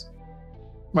your house.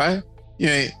 Right?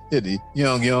 You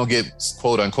don't get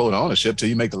quote unquote ownership till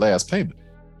you make the last payment.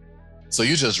 So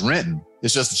you're just renting.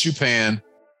 It's just that you're paying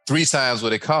 3 times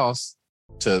what it costs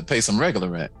to pay some regular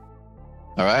rent.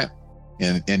 All right.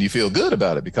 And you feel good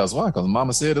about it because why? Because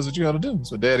mama said that's what you ought to do.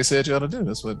 That's what daddy said you ought to do.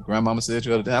 That's what grandmama said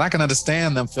you ought to do. And I can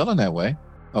understand them feeling that way.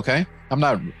 Okay. I'm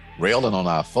not railing on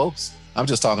our folks. I'm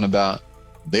just talking about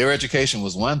their education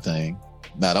was one thing.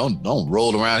 Now don't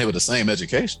roll around here with the same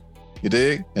education. You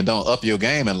dig? And don't up your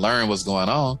game and learn what's going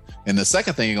on. And the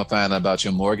second thing you're gonna find out about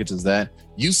your mortgage is that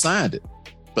you signed it,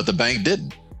 but the bank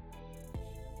didn't.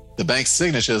 The bank's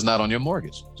signature is not on your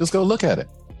mortgage. Just go look at it.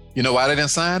 You know why they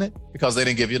didn't sign it? Because they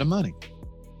didn't give you the money.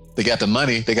 They got the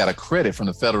money, they got a credit from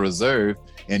the Federal Reserve,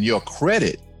 and your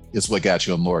credit is what got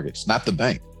you a mortgage, not the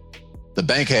bank. The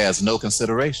bank has no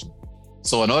consideration.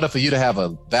 So in order for you to have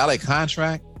a valid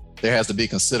contract, there has to be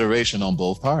consideration on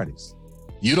both parties.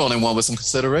 You're the only one with some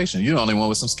consideration. You're the only one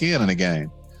with some skin in the game.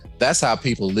 That's how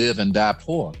people live and die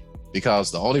poor,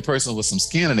 because the only person with some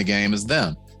skin in the game is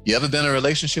them. You ever been in a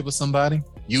relationship with somebody?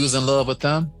 You was in love with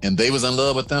them and they was in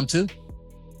love with them too?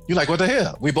 You're like, what the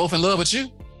hell? We both in love with you?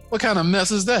 What kind of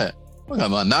mess is that? What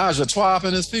kind of menage a trois up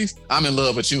in this piece? I'm in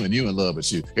love with you and you in love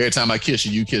with you. Every time I kiss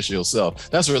you, you kiss yourself.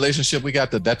 That's a relationship we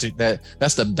got. That's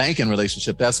the banking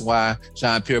relationship. That's why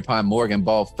John Pierpont Morgan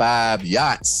bought 5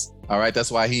 yachts. All right.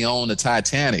 That's why he owned the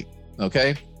Titanic.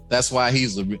 Okay. That's why he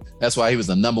was the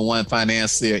 #1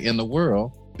 financier in the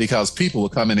world, because people were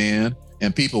coming in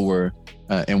and people were,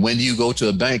 and when you go to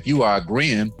a bank, you are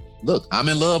agreeing, look, I'm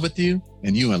in love with you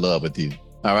and you in love with you.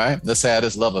 All right. Let's have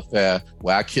this love affair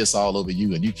where I kiss all over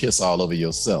you and you kiss all over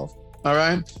yourself. All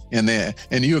right.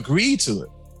 And you agree to it.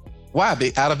 Why?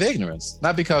 Out of ignorance,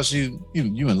 not because you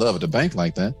in love with the bank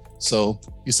like that. So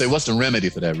you say, what's the remedy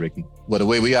for that, Ricky? Well, the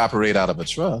way we operate out of a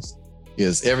trust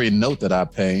is every note that I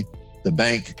pay, the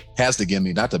bank has to give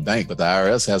me, not the bank, but the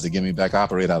IRS has to give me back,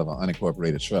 operate out of an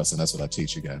unincorporated trust. And that's what I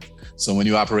teach you guys. So when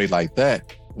you operate like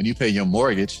that, when you pay your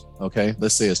mortgage, okay,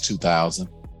 let's say it's $2,000.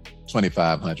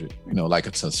 $2,500, like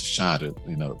it's a Shonda,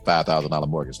 $5,000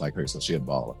 mortgage like her, so she a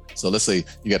baller. So let's say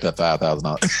you got that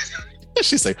 $5,000.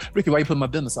 She say, Ricky, why you putting my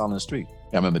business out on the street?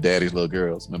 I remember daddy's little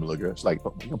girls. She's like,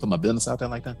 you gonna put my business out there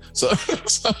like that? So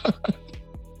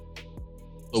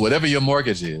whatever your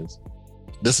mortgage is,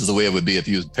 this is the way it would be if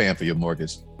you was paying for your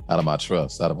mortgage out of my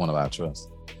trust, out of one of our trusts.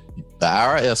 The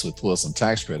IRS would pull some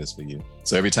tax credits for you.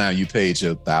 So every time you paid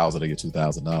your $1,000 or your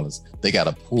 $2,000, they got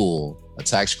to pull a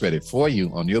tax credit for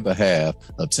you on your behalf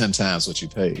of 10 times what you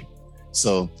paid.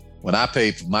 So when I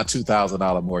pay for my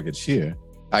 $2,000 mortgage here,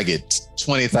 I get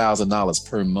 $20,000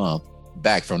 per month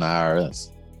back from the IRS.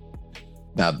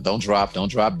 Now don't drop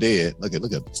dead. Look at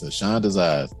Shonda's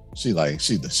eyes. She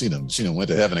done went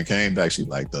to heaven and came back. She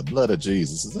like, the blood of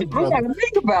Jesus. I gotta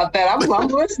think about that. I'm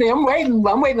listening. I'm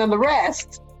waiting on the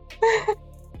rest.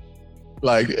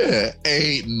 Like, yeah,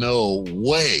 ain't no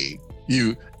way.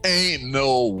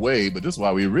 But this is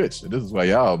why we rich. And this is why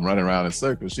y'all running around in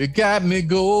circles. You got me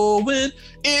going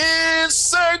in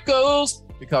circles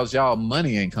because y'all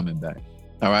money ain't coming back.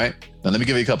 All right. Now let me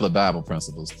give you a couple of Bible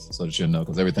principles so that you know,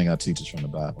 because everything I teach is from the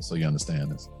Bible. So you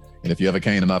understand this. And if you ever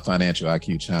came to my financial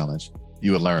IQ challenge,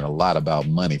 you would learn a lot about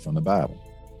money from the Bible.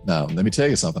 Now, let me tell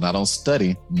you something. I don't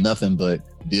study nothing but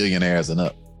billionaires and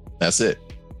up. That's it.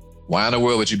 Why in the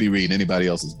world would you be reading anybody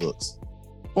else's books?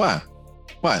 Why?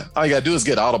 All you got to do is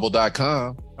get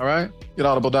audible.com. All right? Get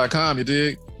audible.com, you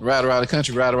dig? Ride around the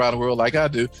country, ride around the world like I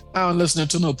do. I don't listen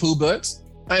to no poo butts.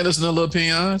 I ain't listening to little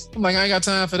peons. I'm like, I ain't got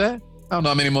time for that. I don't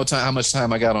know how much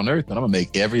time I got on earth, but I'm going to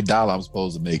make every dollar I'm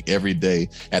supposed to make every day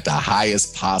at the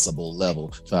highest possible level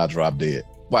till I drop dead.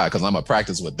 Why? Because I'm going to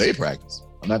practice what they practice.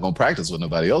 I'm not going to practice what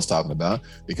nobody else talking about,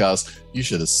 because you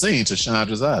should have seen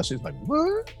Tashandra's eyes. She's like,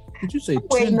 what? Did you say I'm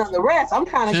waiting on the rest? I'm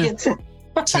trying to get to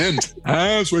 10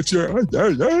 times what you 10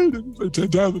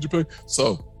 times what you pay.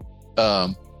 So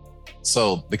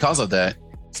because of that,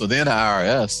 so then the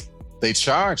IRS, they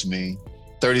charge me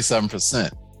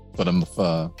 37% for them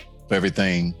for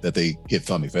everything that they get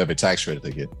from me, for every tax credit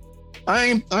they get. I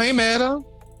ain't mad at them.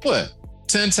 What?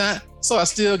 10 times? So I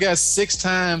still got 6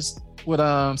 times what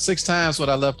I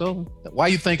left over. Why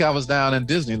you think I was down in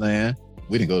Disneyland?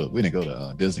 We didn't go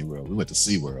to Disney World. We went to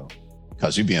SeaWorld,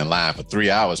 because you'd be in line for 3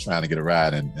 hours trying to get a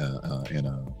ride in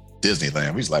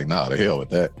Disneyland. We was like, nah, the hell with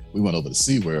that. We went over to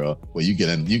SeaWorld, where you get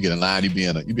in line, you be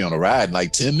on a ride in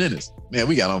like 10 minutes. Man,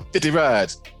 we got on 50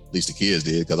 rides. At least the kids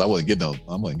did, because I wasn't getting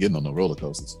on no roller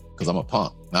coasters, because I'm a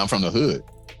punk. Now I'm from the hood.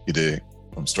 You dig?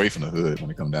 I'm straight from the hood when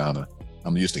it come down to,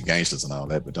 I'm used to gangsters and all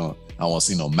that, but I don't want to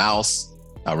see no mouse.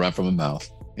 I run from a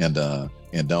mouse, and I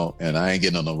ain't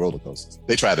getting on no roller coasters.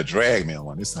 They tried to drag me on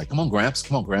one. It's like, come on, Gramps.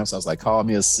 I was like, call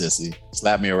me a sissy,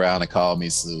 slap me around and call me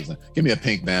Susan. Give me a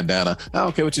pink bandana. I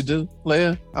don't care what you do,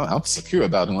 player. I'm secure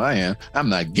about who I am. I'm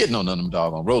not getting on none of them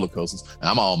doggone roller coasters. And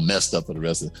I'm all messed up for the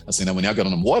rest of it. I say, now when y'all get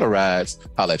on them water rides,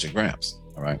 holla at your Gramps.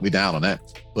 All right, we down on that.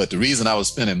 But the reason I was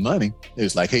spending money, it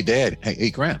was like, hey, Dad,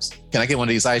 hey, Gramps, can I get one of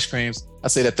these ice creams? I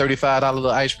say that $35 little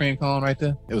ice cream cone right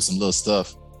there. It was some little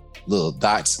stuff, little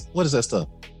dots. What is that stuff?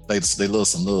 They some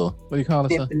little, what do you call it?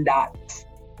 Dippin' Dots.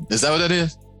 Is that what that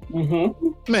is?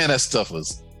 Mm-hmm. Man, that stuff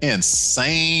was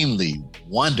insanely,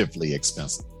 wonderfully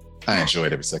expensive. I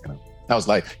enjoyed every second of it. I was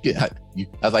like,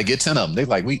 get 10 of them. They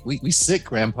like, we sick,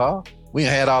 Grandpa. We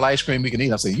ain't had all ice cream we can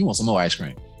eat. I say, you want some more ice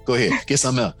cream? Go ahead, get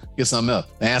something else.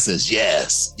 The answer is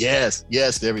yes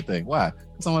to everything. Why?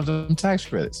 Because I want them tax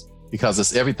credits. Because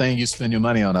it's everything you spend your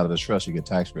money on out of the trust, you get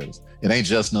tax credits. It ain't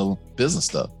just no business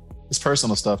stuff. It's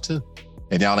personal stuff too.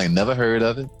 And y'all ain't never heard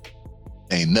of it.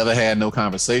 Ain't never had no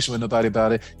conversation with nobody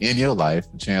about it in your life.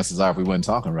 Chances are, if we weren't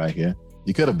talking right here,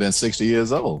 you could have been 60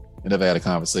 years old and never had a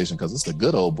conversation, because it's the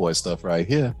good old boy stuff right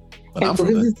here. But and so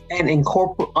this is an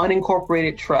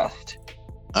unincorporated trust.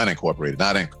 Unincorporated,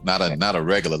 not a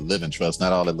regular living trust,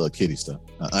 not all that little kitty stuff.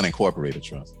 An unincorporated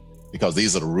trust, because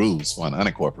these are the rules for an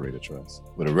unincorporated trust.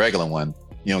 With a regular one,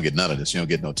 you don't get none of this. You don't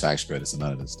get no tax credits and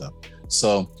none of this stuff.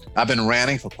 So I've been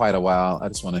ranting for quite a while. I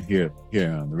just want to hear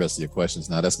the rest of your questions.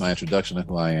 Now, that's my introduction to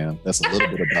who I am. That's a little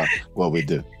bit about what we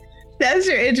do. That's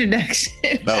your introduction.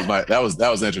 That was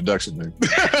the introduction thing.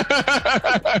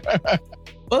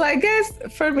 Well, I guess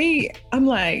for me, I'm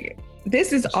like,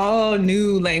 this is all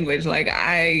new language. Like,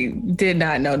 I did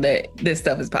not know that this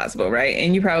stuff is possible, right?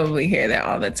 And you probably hear that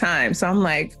all the time. So I'm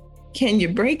like, can you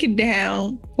break it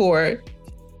down for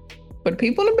the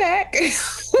people in the back?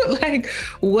 Like,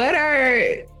 what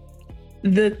are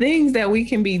the things that we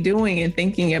can be doing and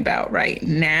thinking about right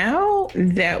now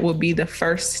that will be the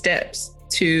first steps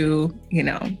to,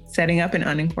 setting up an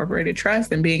unincorporated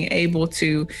trust and being able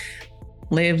to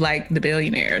live like the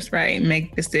billionaires, right?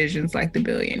 Make decisions like the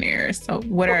billionaires. So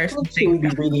what are some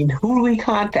things? Who do we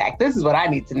contact? This is what I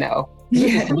need to know.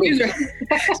 Yeah,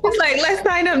 it's like, let's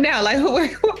sign up now. Like,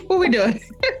 what are we doing?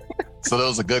 So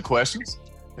those are good questions.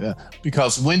 Yeah,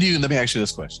 because let me ask you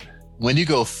this question. When you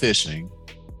go fishing,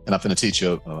 and I'm going to teach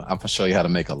you, I'm going to show you how to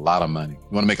make a lot of money. You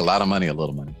want to make a lot of money or a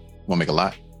little money? You want to make a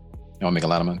lot? You want to make a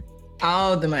lot of money?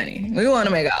 All the money. We want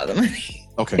to make all the money.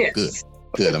 Okay, yes.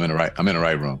 Good. I'm in the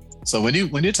right room. So when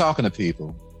you're talking to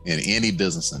people in any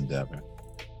business endeavor,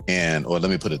 or let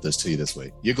me put it to you this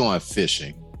way, you're going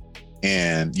fishing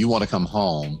and you want to come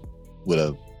home with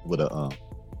a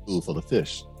food full of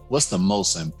fish. What's the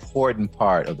most important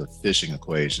part of the fishing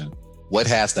equation? What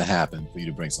has to happen for you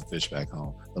to bring some fish back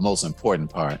home? The most important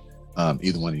part,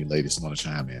 either one of you ladies want to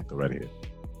chime in, go right ahead.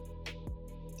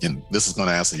 And this is going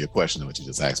to answer your question, what you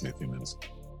just asked me a few minutes ago.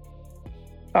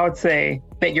 I would say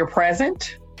that you're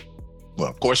present. Well,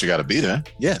 of course you got to be there.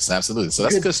 Yes, absolutely. So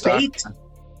that's a good start. Bait.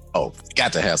 Oh, you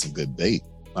got to have some good bait.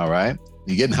 All right.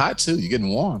 You're getting hot too. You're getting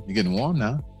warm. You're getting warm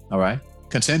now. All right.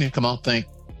 Continue. Come on. Think.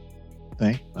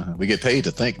 We get paid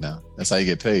to think now. That's how you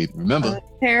get paid. Remember.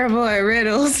 Terrible at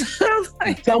riddles.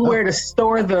 Somewhere to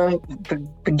store the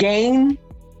gain.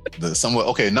 Somewhere.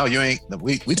 Okay. No, you ain't.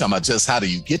 We talking about just how do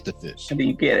you get the fish? How do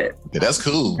you get it? Okay, that's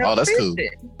cool. Oh, that's cool.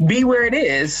 Be where it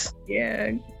is.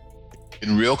 Yeah.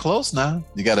 Getting real close now.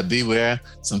 You got to be where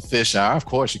some fish are. Of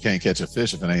course, you can't catch a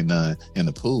fish if it ain't none in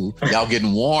the pool. Y'all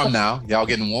getting warm now. Y'all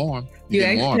getting warm. You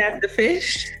actually have to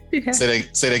fish. Say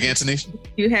that again, Tanisha.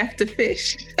 You have to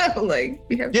fish.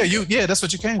 Yeah, that's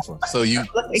what you came for. So you're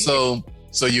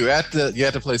at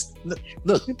the place.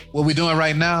 Look, what we're doing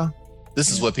right now, this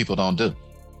is what people don't do.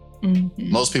 Mm-hmm.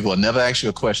 Most people will never ask you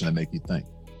a question that make you think.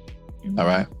 All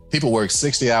right. People work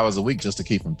 60 hours a week just to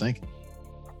keep from thinking.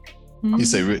 You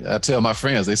say, I tell my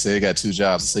friends, they say they got 2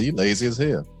 jobs. I say, you lazy as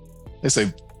hell. They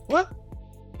say, what?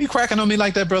 You cracking on me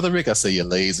like that, Brother Rick? I say, you're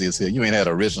lazy as hell. You ain't had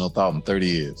an original thought in 30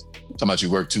 years. Talking about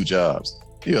you work 2 jobs.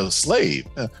 You're a slave.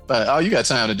 But all you got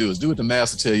time to do is do what the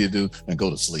master tell you to do and go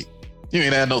to sleep. You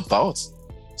ain't had no thoughts.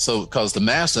 So, because the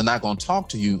master not going to talk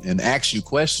to you and ask you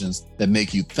questions that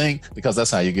make you think, because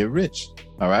that's how you get rich.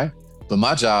 All right. But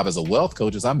my job as a wealth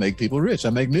coach is I make people rich.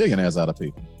 I make millionaires out of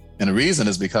people. And the reason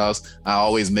is because I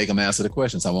always make them answer the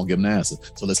questions. I won't give them the answer.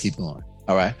 So let's keep going.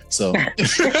 All right. So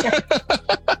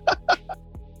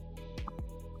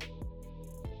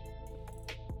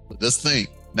just think.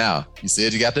 Now, you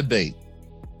said you got the bait.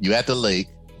 You at the lake.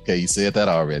 Okay, you said that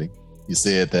already. You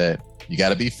said that you got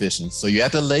to be fishing. So you're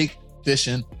at the lake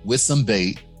fishing with some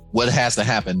bait. What has to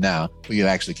happen now for you to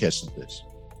actually catch some fish?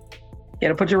 You got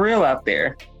to put your reel out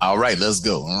there. All right, let's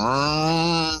go.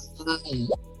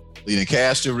 You can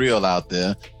cast your reel out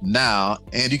there now,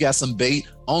 and you got some bait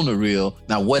on the reel.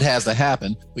 Now, what has to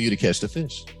happen for you to catch the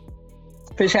fish?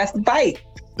 Fish has to bite.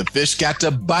 The fish got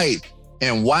to bite.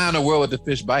 And why in the world would the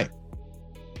fish bite?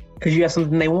 Because you got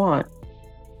something they want.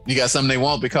 You got something they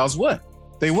want because what?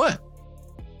 They what?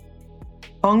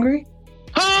 Hungry?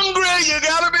 Hungry! You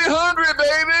gotta be hungry,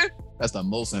 baby! That's the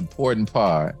most important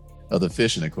part of the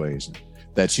fishing equation.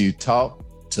 That you talk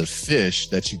to fish,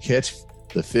 that you catch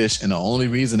the fish, and the only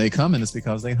reason they come in is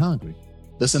because they're hungry.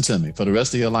 Listen to me. For the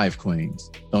rest of your life,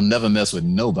 queens, don't never mess with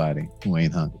nobody who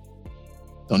ain't hungry.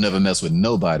 Don't never mess with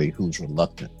nobody who's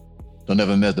reluctant. Don't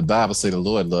ever mess. The Bible say the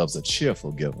Lord loves a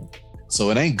cheerful giver. So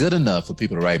it ain't good enough for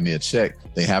people to write me a check.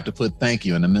 They have to put thank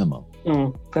you in the memo.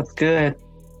 That's good.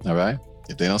 All right.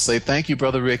 If they don't say thank you,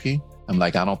 Brother Ricky, I'm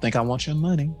like, I don't think I want your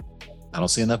money. I don't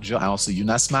see enough joy. I don't see you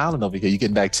not smiling over here. You're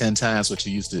getting back 10 times what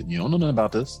you used to. You don't know nothing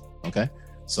about this. Okay.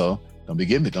 So don't be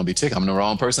ticked. I'm the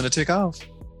wrong person to tick off.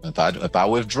 If I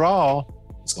withdraw,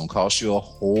 it's going to cost you a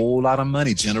whole lot of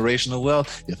money, generational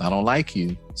wealth, if I don't like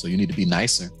you. So you need to be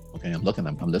nicer. Okay. I'm looking,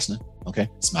 I'm listening. Okay.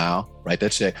 Smile, write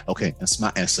that check. Okay. And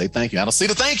smile and say thank you. I don't see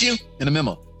the thank you in the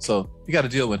memo. So you got to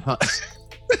deal with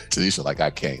Tanisha, like, I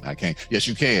can't. Yes,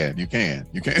 you can.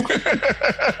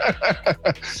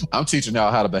 I'm teaching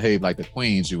y'all how to behave like the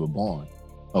queens you were born.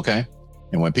 Okay.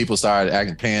 And when people start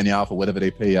paying y'all for whatever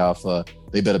they pay y'all for,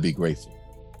 they better be grateful.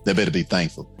 They better be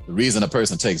thankful. The reason a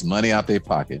person takes money out their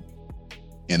pocket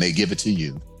and they give it to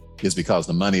you is because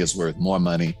the money is worth more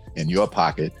money in your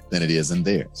pocket than it is in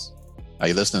theirs. Are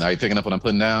you listening? Are you picking up what I'm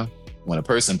putting down? When a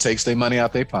person takes their money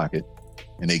out their pocket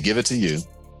and they give it to you,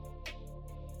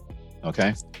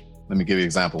 okay? Let me give you an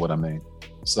example of what I mean.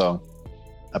 So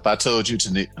if I told you to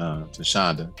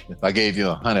Shonda, if I gave you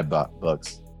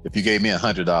 $100, if you gave me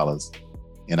 $100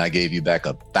 and I gave you back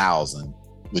 1,000,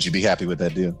 would you be happy with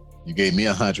that deal? You gave me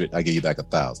 100, I gave you back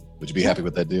 1,000. Would you be happy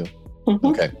with that deal? Mm-hmm.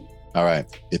 Okay. All right.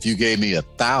 If you gave me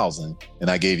 1,000 and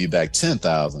I gave you back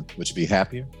 10,000, would you be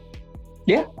happier?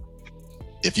 Yeah.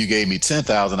 If you gave me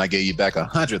 10,000, I gave you back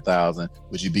 100,000,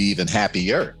 would you be even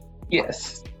happier?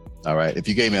 Yes. All right. If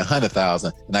you gave me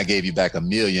 100,000 and I gave you back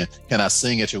 1,000,000, can I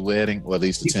sing at your wedding or at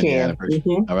least the 10th anniversary?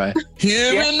 Mm-hmm. All right.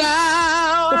 Here and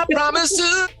now, I promise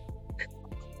to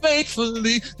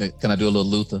faithfully. Hey, can I do a little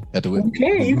Luther at the wedding?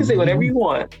 Okay, you can say whatever you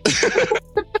want.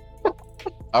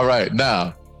 All right.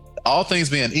 Now, all things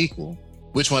being equal,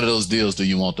 which one of those deals do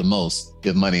you want the most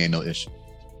if money ain't no issue?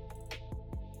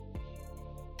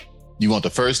 You want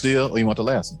the first deal or you want the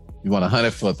last one? You want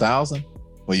 100 for 1,000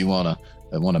 or you want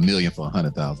 $1 million for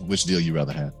 100,000? Which deal you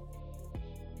rather have?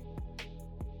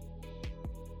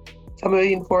 $1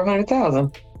 million for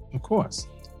 100,000. Of course.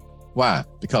 Why?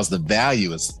 Because the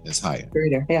value is higher.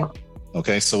 Greater, yeah.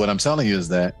 Okay, so what I'm telling you is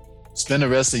that spend the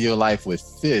rest of your life with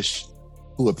fish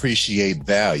who appreciate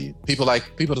value. People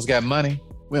that's got money,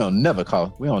 we don't never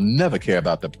care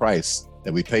about the price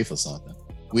that we pay for something.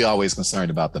 We always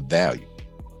concerned about the value.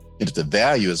 And if the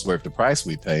value is worth the price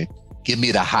we pay, give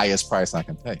me the highest price I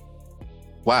can pay.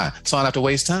 Why? So I don't have to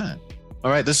waste time. All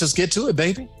right, let's just get to it,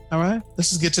 baby. All right, let's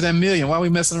just get to that 1,000,000. Why are we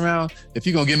messing around? If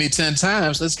you're gonna give me 10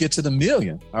 times, let's get to the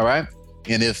 1,000,000. All right.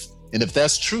 And if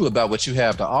that's true about what you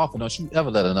have to offer, don't you ever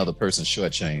let another person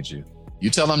shortchange you. You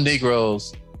tell them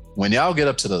Negroes, when y'all get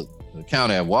up to the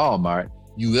counter at Walmart,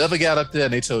 you ever got up there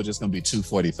and they told you it's gonna be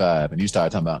 $245, and you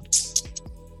start talking about,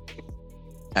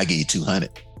 I give you 200.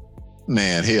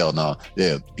 Man, hell no.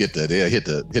 They'll get that. They'll hit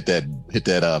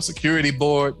that security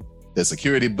board, that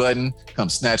security button, come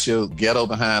snatch your ghetto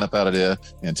behind up out of there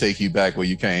and take you back where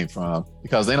you came from,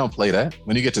 because they don't play that.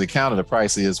 When you get to the counter, the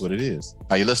price is what it is.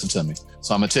 Are you listening to me?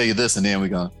 So I'm gonna tell you this, and then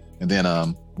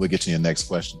we'll get to your next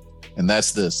question. And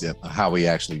that's this, how we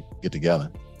actually get together.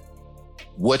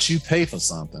 What you pay for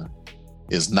something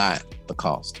is not the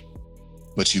cost.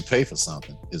 What you pay for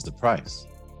something is the price.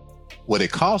 What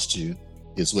it costs you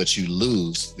is what you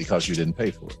lose because you didn't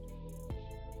pay for it.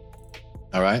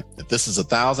 All right? If this is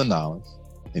 $1,000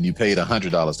 and you paid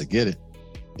 $100 to get it,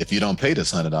 if you don't pay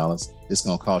this $100, it's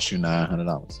going to cost you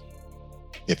 $900.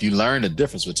 If you learn the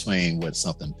difference between what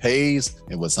something pays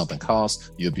and what something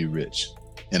costs, you'll be rich.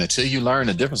 And until you learn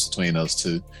the difference between those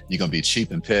two, you're going to be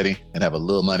cheap and petty and have a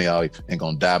little money all and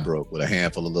going to die broke with a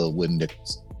handful of little wooden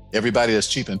nickels. Everybody that's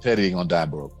cheap and petty is going to die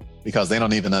broke because they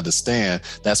don't even understand.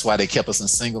 That's why they kept us in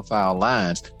single file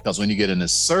lines, because when you get in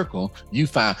this circle, you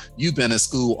find you've been in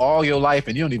school all your life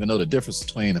and you don't even know the difference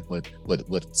between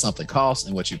what something costs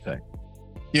and what you pay.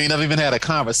 You ain't never even had a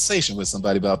conversation with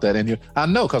somebody about that in here. I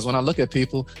know, because when I look at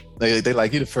people, they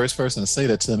like, you the first person to say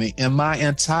that to me in my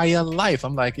entire life.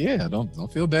 I'm like, yeah,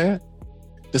 don't feel bad.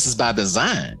 This is by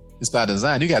design. It's by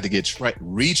design. You got to get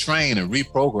retrained and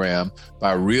reprogrammed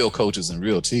by real coaches and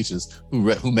real teachers who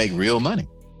make real money,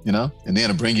 you know, and then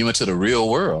to bring you into the real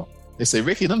world. They say,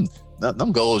 Ricky, them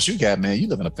goals you got, man, you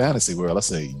live in a fantasy world. I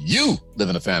say, you live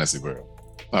in a fantasy world.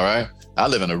 All right. I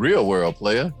live in a real world,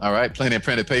 player. All right. Plenty of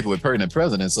printed paper with pertinent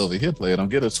presidents over here, player. Don't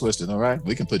get it twisted. All right.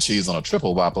 We can put cheese on a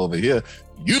triple whopper over here.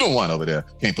 You don't want over there.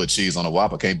 Can't put cheese on a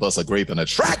whopper. Can't bust a grape in a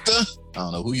tractor. I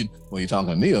don't know when you're talking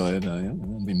to me, or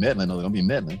don't be meddling. Don't be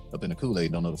meddling up in the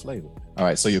Kool-Aid. Don't know the flavor. All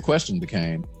right. So your question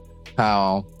became,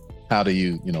 how do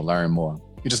you learn more?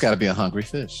 You just got to be a hungry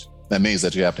fish. That means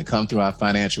that you have to come through our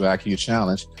financial IQ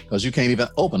challenge, because you can't even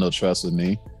open no trust with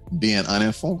me being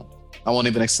uninformed. I won't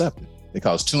even accept it. It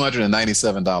costs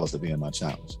 $297 to be in my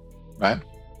challenge, right?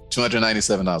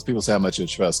 $297. People say how much your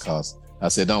trust costs. I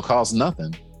said, don't cost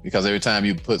nothing, because every time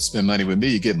you spend money with me,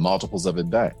 you get multiples of it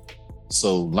back.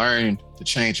 So learn to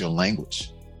change your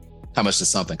language. How much does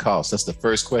something cost? That's the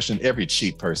first question every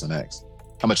cheap person asks.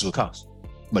 How much does it cost?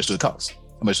 How much does it cost?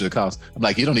 How much does it cost? I'm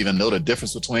like, you don't even know the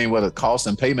difference between what a cost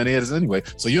and payment is anyway.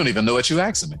 So you don't even know what you're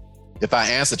asking me. If I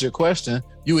answered your question,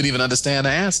 you wouldn't even understand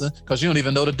the answer, because you don't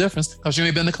even know the difference, because you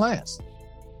ain't been to class.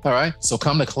 All right. So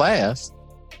come to class,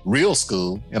 real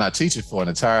school, and I teach it for an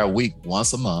entire week,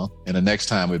 once a month. And the next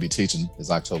time we'll be teaching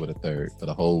is October the 3rd for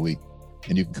the whole week.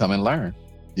 And you can come and learn.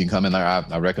 You can come and learn.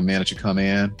 I recommend that you come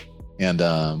in and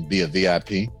be a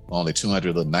VIP, only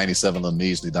 $297 little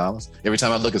measly dollars. Every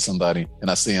time I look at somebody and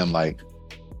I see them like,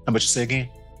 how much you say again?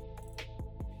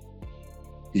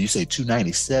 Did you say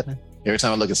 $297? Every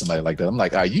time I look at somebody like that, I'm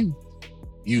like, you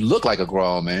look like a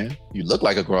grown man. You look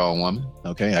like a grown woman.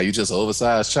 Okay. Are you just an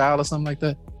oversized child or something like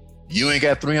that? You ain't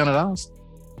got $300.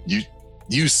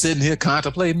 You sitting here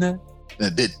contemplating that?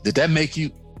 Did that make you,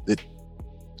 did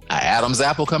an Adam's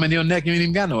apple come in your neck? You ain't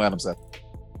even got no Adam's apple.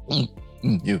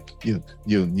 You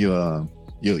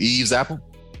Eve's apple?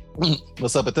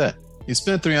 What's up with that? You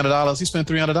spent $300. You spent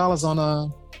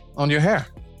 $300 on your hair.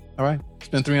 All right.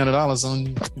 Spend $300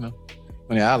 on,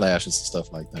 on your eyelashes and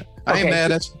stuff like that. I ain't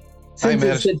mad at you. Since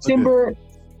it's September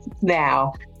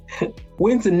now,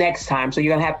 when's the next time? So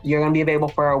you're gonna be available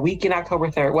for a week in October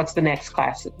 3rd. What's the next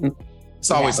class?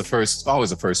 It's always the first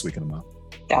week of the month.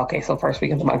 Okay, so first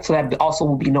week of the month. So that also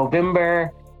will be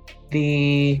November.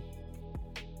 I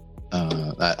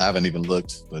haven't even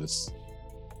looked, but it's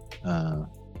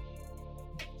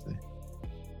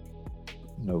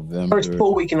November. First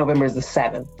full week in November is the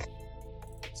 7th.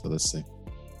 So let's see.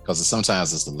 Because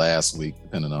sometimes it's the last week,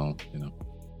 depending on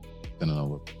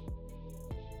what.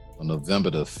 On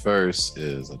November the 1st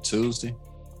is a Tuesday.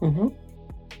 Mm-hmm. All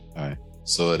right.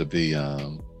 So it'll be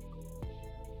the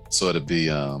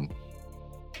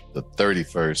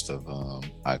 31st of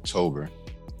October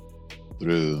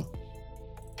through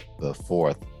the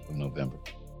 4th of November.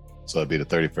 So it'll be the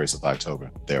 31st of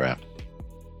October thereafter.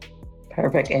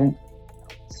 Perfect. And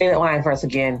say that line for us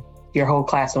again, your whole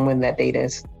class, and when that date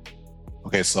is.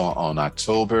 Okay, so on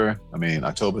October,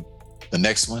 the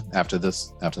next one after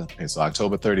this, so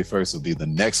October 31st will be the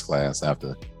next class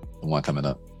after the one coming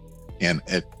up. And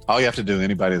all you have to do,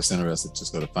 anybody that's interested,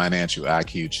 just go to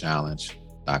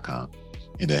financialiqchallenge.com,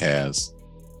 and it has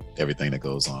everything that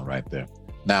goes on right there.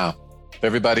 Now, for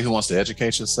everybody who wants to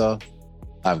educate yourself,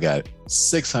 I've got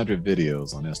 600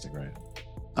 videos on Instagram.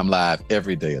 I'm live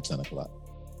every day at 10 o'clock.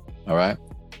 All right.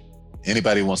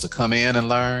 Anybody who wants to come in and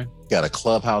learn, got a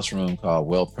clubhouse room called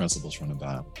Wealth Principles from the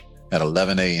Bible at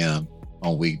 11 a.m.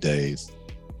 on weekdays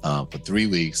for 3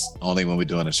 weeks. Only when we're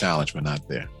doing a challenge, we're not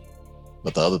there.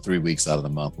 But the other 3 weeks out of the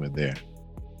month, we're there.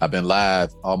 I've been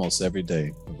live almost every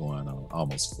day for going on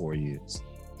almost 4 years.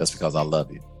 That's because I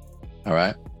love you. All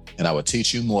right. And I would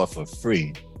teach you more for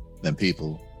free than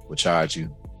people would charge you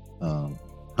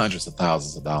hundreds of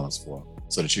thousands of dollars for,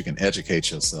 so that you can educate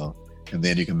yourself And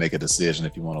then you can make a decision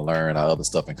if you want to learn our other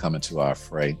stuff and come into our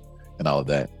fray and all of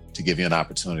that to give you an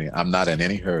opportunity. I'm not in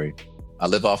any hurry. I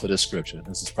live off of this scripture.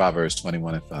 This is Proverbs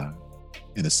 21:5.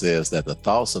 And it says that the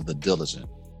thoughts of the diligent,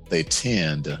 they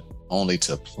tend only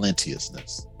to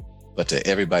plenteousness, but to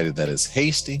everybody that is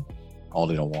hasty,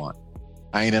 only to want.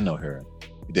 I ain't in no hurry.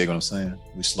 You dig what I'm saying?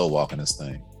 We slow walking this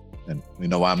thing. And you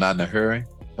know why I'm not in a hurry?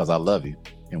 Because I love you.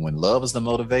 And when love is the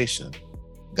motivation,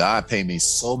 God paid me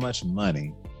so much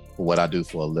money for what I do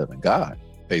for a living. God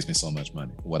pays me so much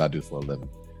money for what I do for a living.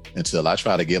 Until I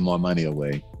try to give more money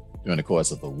away during the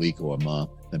course of a week or a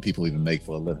month than people even make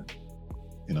for a living.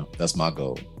 You know, that's my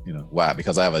goal. You know, why?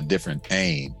 Because I have a different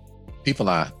aim. People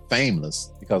are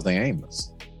fameless because they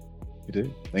aimless. You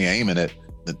do. They aiming at,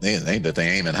 they ain't that they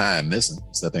aiming high and missing.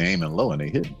 It's that they aiming low and they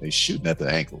hitting. They shooting at the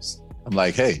ankles. I'm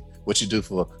like, hey, what you do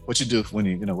for when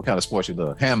you know, what kind of sport you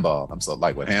love? Handball. I'm so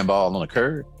like, what, handball on a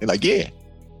curve? They're like, yeah.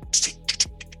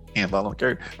 Handball on the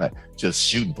curve. Like, just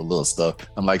shooting for little stuff.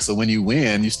 I'm like, so when you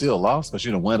win, you still lost because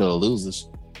you're the winner or the losers.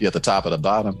 You're at the top of the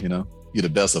bottom, you know, you're the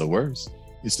best of the worst.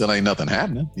 You still ain't nothing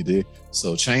happening. You did.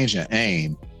 So change your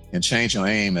aim and change your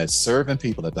aim at serving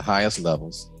people at the highest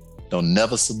levels. Don't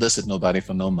never solicit nobody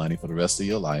for no money for the rest of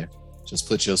your life. Just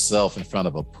put yourself in front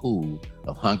of a pool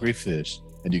of hungry fish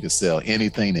and you can sell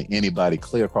anything to anybody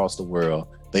clear across the world.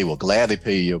 They will gladly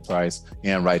pay you your price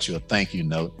and write you a thank you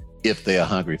note if they're a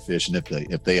hungry fish and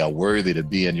if they are worthy to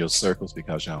be in your circles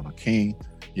because y'all are king.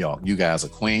 You guys are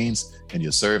queens and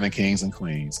you're serving kings and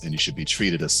queens and you should be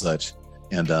treated as such.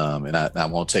 And I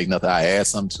won't take nothing. I add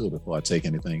something to it before I take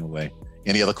anything away.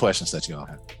 Any other questions that y'all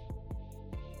have?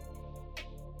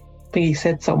 He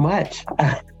said so much.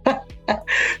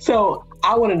 So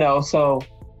I want to know, so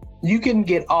you can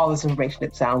get all this information,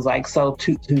 it sounds like. So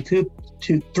through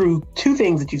two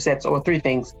things that you said, or three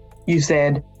things. You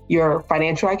said your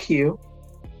financial IQ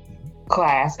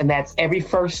class, and that's every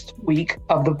first week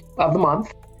of the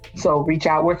month. So reach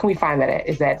out. Where can we find that at?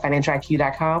 Is that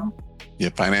financialiq.com? Yeah,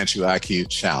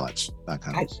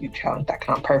 financialiqchallenge.com.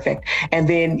 IQchallenge.com. Perfect. And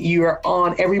then you're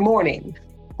on every morning.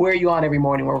 Where are you on every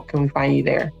morning? Where can we find you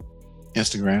there?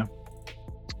 Instagram.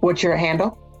 What's your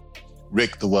handle?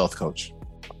 Rick the Wealth Coach.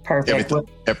 Perfect.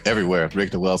 Everywhere.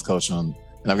 Rick the Wealth Coach and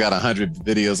I've got 100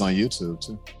 videos on YouTube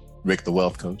too. Rick the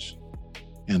Wealth Coach.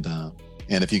 And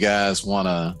if you guys want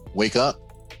to wake up,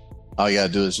 all you got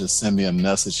to do is just send me a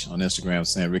message on Instagram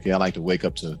saying, Ricky, I like to wake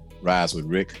up to Rise with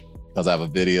Rick, because I have a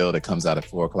video that comes out at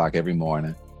 4:00 every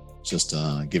morning, just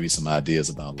to give you some ideas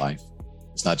about life.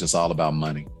 It's not just all about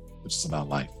money, it's just about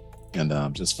life.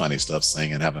 And just funny stuff,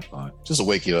 singing, having fun, just to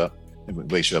wake you up. It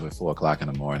wakes you up at 4:00 in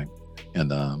the morning.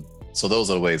 And so those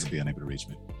are the ways of being able to reach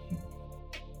me.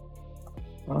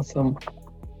 Awesome.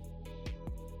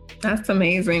 That's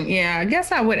amazing. Yeah, I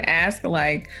guess I would ask,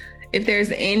 like, if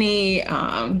there's any,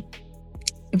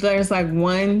 if there's like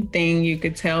one thing you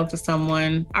could tell to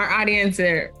someone. Our audience,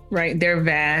 they're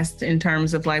vast in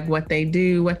terms of like what they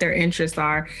do, what their interests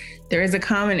are. There is a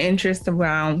common interest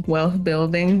around wealth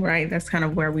building, right? That's kind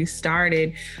of where we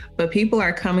started, but people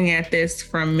are coming at this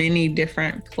from many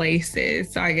different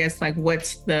places. So I guess, like,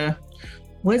 what's the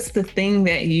thing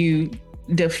that you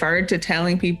defer to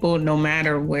telling people no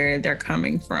matter where they're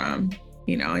coming from,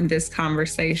 you know, in this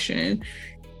conversation?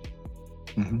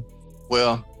 Mm-hmm.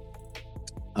 Well,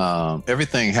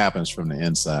 everything happens from the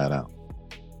inside out.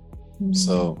 Mm-hmm.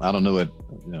 So I don't know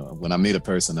when I meet a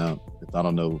person out, I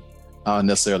don't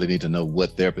necessarily need to know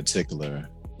what their particular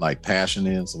like passion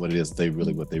is, or what it is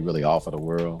what they really offer the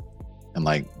world, and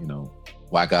like, you know,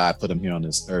 why God put them here on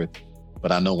this earth.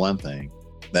 But I know one thing,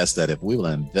 that's that if we will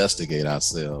investigate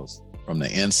ourselves from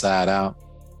the inside out,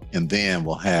 and then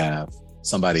we'll have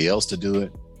somebody else to do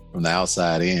it from the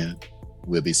outside in,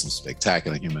 we'll be some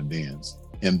spectacular human beings.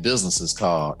 In business, it's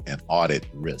called an audit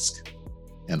risk.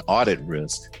 An audit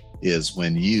risk is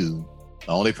when the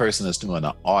only person that's doing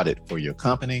an audit for your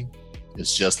company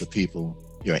is just the people,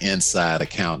 your inside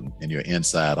accountant and your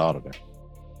inside auditor.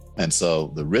 And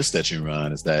so the risk that you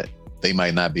run is that they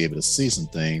might not be able to see some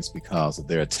things because of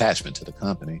their attachment to the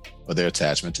company or their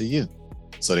attachment to you.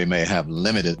 So they may have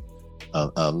limited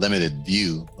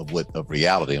view of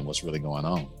reality and what's really going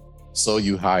on. So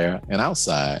you hire an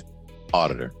outside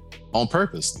auditor on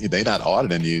purpose. They're not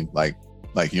auditing you like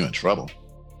you're in trouble.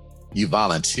 You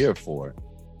volunteer for it,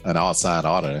 an outside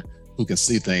auditor who can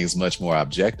see things much more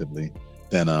objectively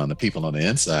than the people on the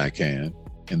inside can.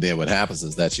 And then what happens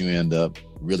is that you end up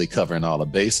really covering all the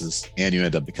bases, and you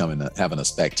end up having a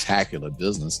spectacular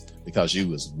business because you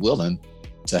was willing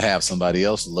to have somebody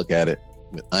else look at it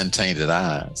with untainted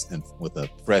eyes and with a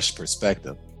fresh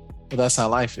perspective. Well, that's how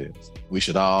life is. We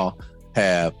should all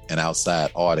have an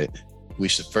outside audit we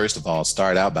should first of all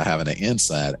start out by having an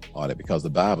inside audit, because the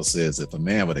Bible says if a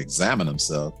man would examine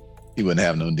himself, he wouldn't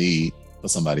have no need for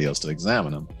somebody else to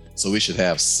examine him. So we should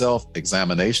have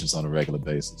self-examinations on a regular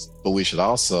basis, but we should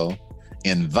also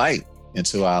invite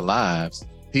into our lives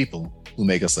people who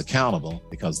make us accountable,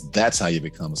 because that's how you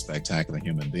become a spectacular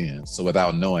human being. So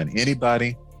without knowing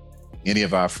anybody, any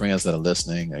of our friends that are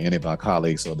listening, or any of our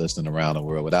colleagues who are listening around the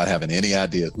world, without having any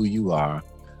idea who you are,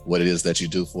 what it is that you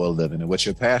do for a living, and what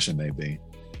your passion may be,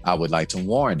 I would like to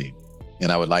warn you,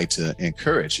 and I would like to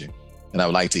encourage you, and I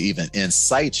would like to even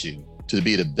incite you to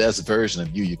be the best version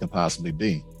of you can possibly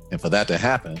be. And for that to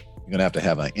happen, you're gonna have to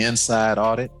have an inside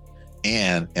audit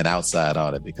and an outside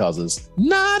audit, because it's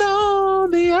not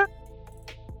on the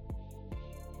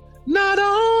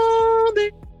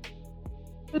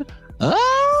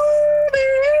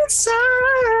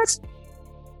inside.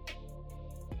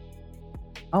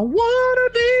 I wanna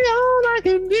be all I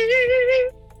can be.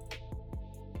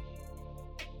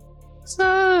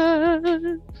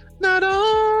 Inside, not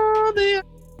on the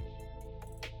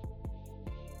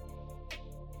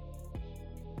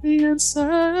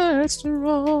inside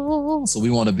strong. So we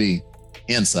want to be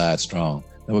inside strong.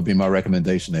 That would be my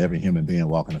recommendation to every human being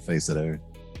walking the face of the earth.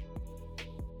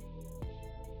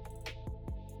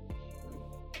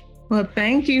 Well,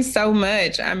 thank you so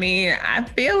much. I mean, I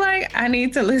feel like I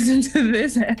need to listen to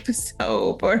this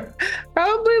episode for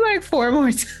probably like 4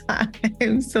 more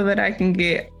times so that I can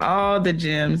get all the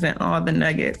gems and all the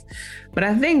nuggets. But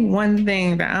I think one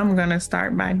thing that I'm going to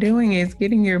start by doing is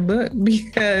getting your book,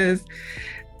 because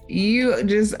you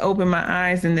just opened my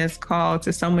eyes in this call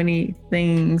to so many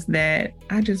things that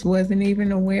I just wasn't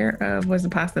even aware of was a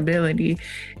possibility.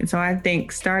 And so I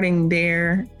think starting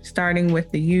there, starting with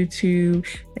the YouTube,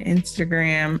 the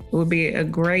Instagram, would be a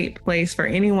great place for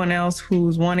anyone else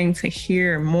who's wanting to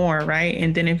hear more, right?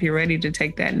 And then if you're ready to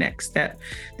take that next step,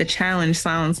 the challenge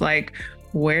sounds like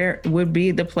where would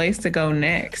be the place to go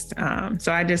next.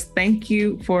 So I just thank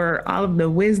you for all of the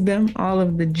wisdom, all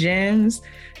of the gems.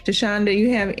 Tashonda, do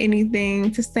you have anything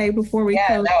to say before we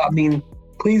close? No, I mean,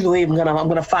 please believe I'm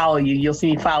gonna follow you. You'll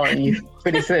see me following you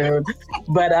pretty soon.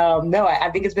 But no,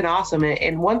 I think it's been awesome.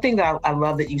 And one thing that I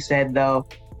love that you said, though,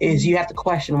 is you have to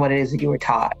question what it is that you were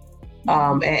taught.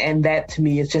 And that to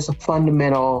me is just a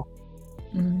fundamental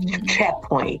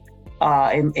checkpoint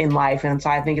in life. And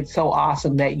so I think it's so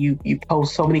awesome that you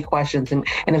pose so many questions and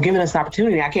have given us an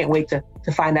opportunity. I can't wait to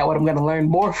find out what I'm going to learn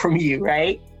more from you,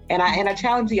 right? And I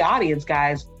challenge the audience,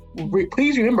 guys.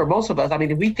 Please remember, most of us, I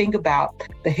mean, if we think about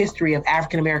the history of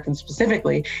African Americans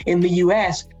specifically in the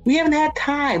US, we haven't had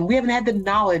time. We haven't had the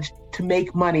knowledge to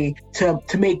make money, to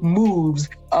make moves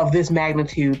of this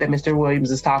magnitude that Mr.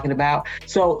 Williams is talking about.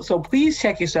 So please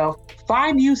check yourself.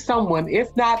 Find you someone,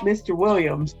 if not Mr.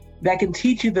 Williams, that can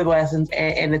teach you the lessons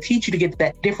and to teach you to get to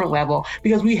that different level,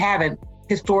 because we haven't.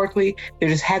 Historically, there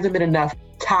just hasn't been enough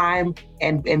time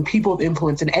and people of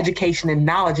influence and education and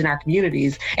knowledge in our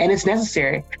communities, and it's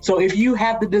necessary. So if you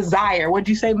have the desire, what'd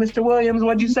you say, Mr. Williams?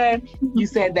 What'd you say? You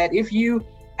said that if you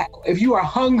are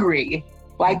hungry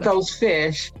like those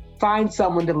fish, find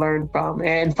someone to learn from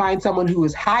and find someone who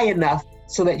is high enough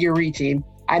so that you're reaching.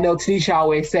 I know Tanisha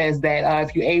always says that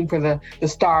if you aim for the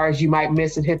stars, you might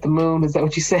miss and hit the moon. Is that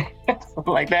what you say?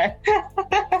 Something like that.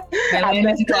 And in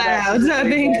the clouds, I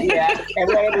think. Yeah, and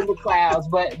land in the clouds.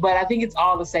 But I think it's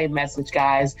all the same message,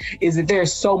 guys, is that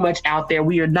there's so much out there.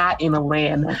 We are not in a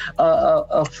land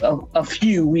of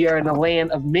few. We are in a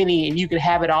land of many, and you can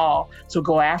have it all. So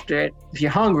go after it. If you're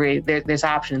hungry, there's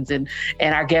options. And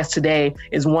our guest today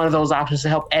is one of those options to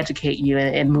help educate you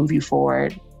and move you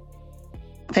forward.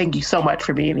 Thank you so much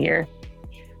for being here.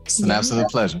 It's an absolute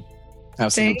pleasure.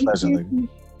 Absolute pleasure, lady.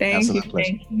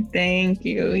 Thank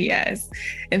you. Yes.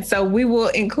 And so we will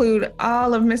include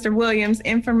all of Mr. Williams'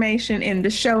 information in the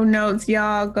show notes.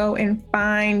 Y'all go and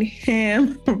find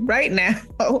him right now.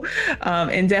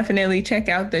 And definitely check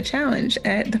out the challenge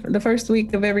at the first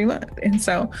week of every month. And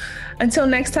so until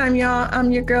next time, y'all,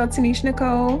 I'm your girl, Tanisha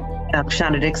Nicole. I'm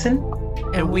Shonda Dixon.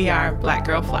 And we are Black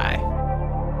Girl Fly.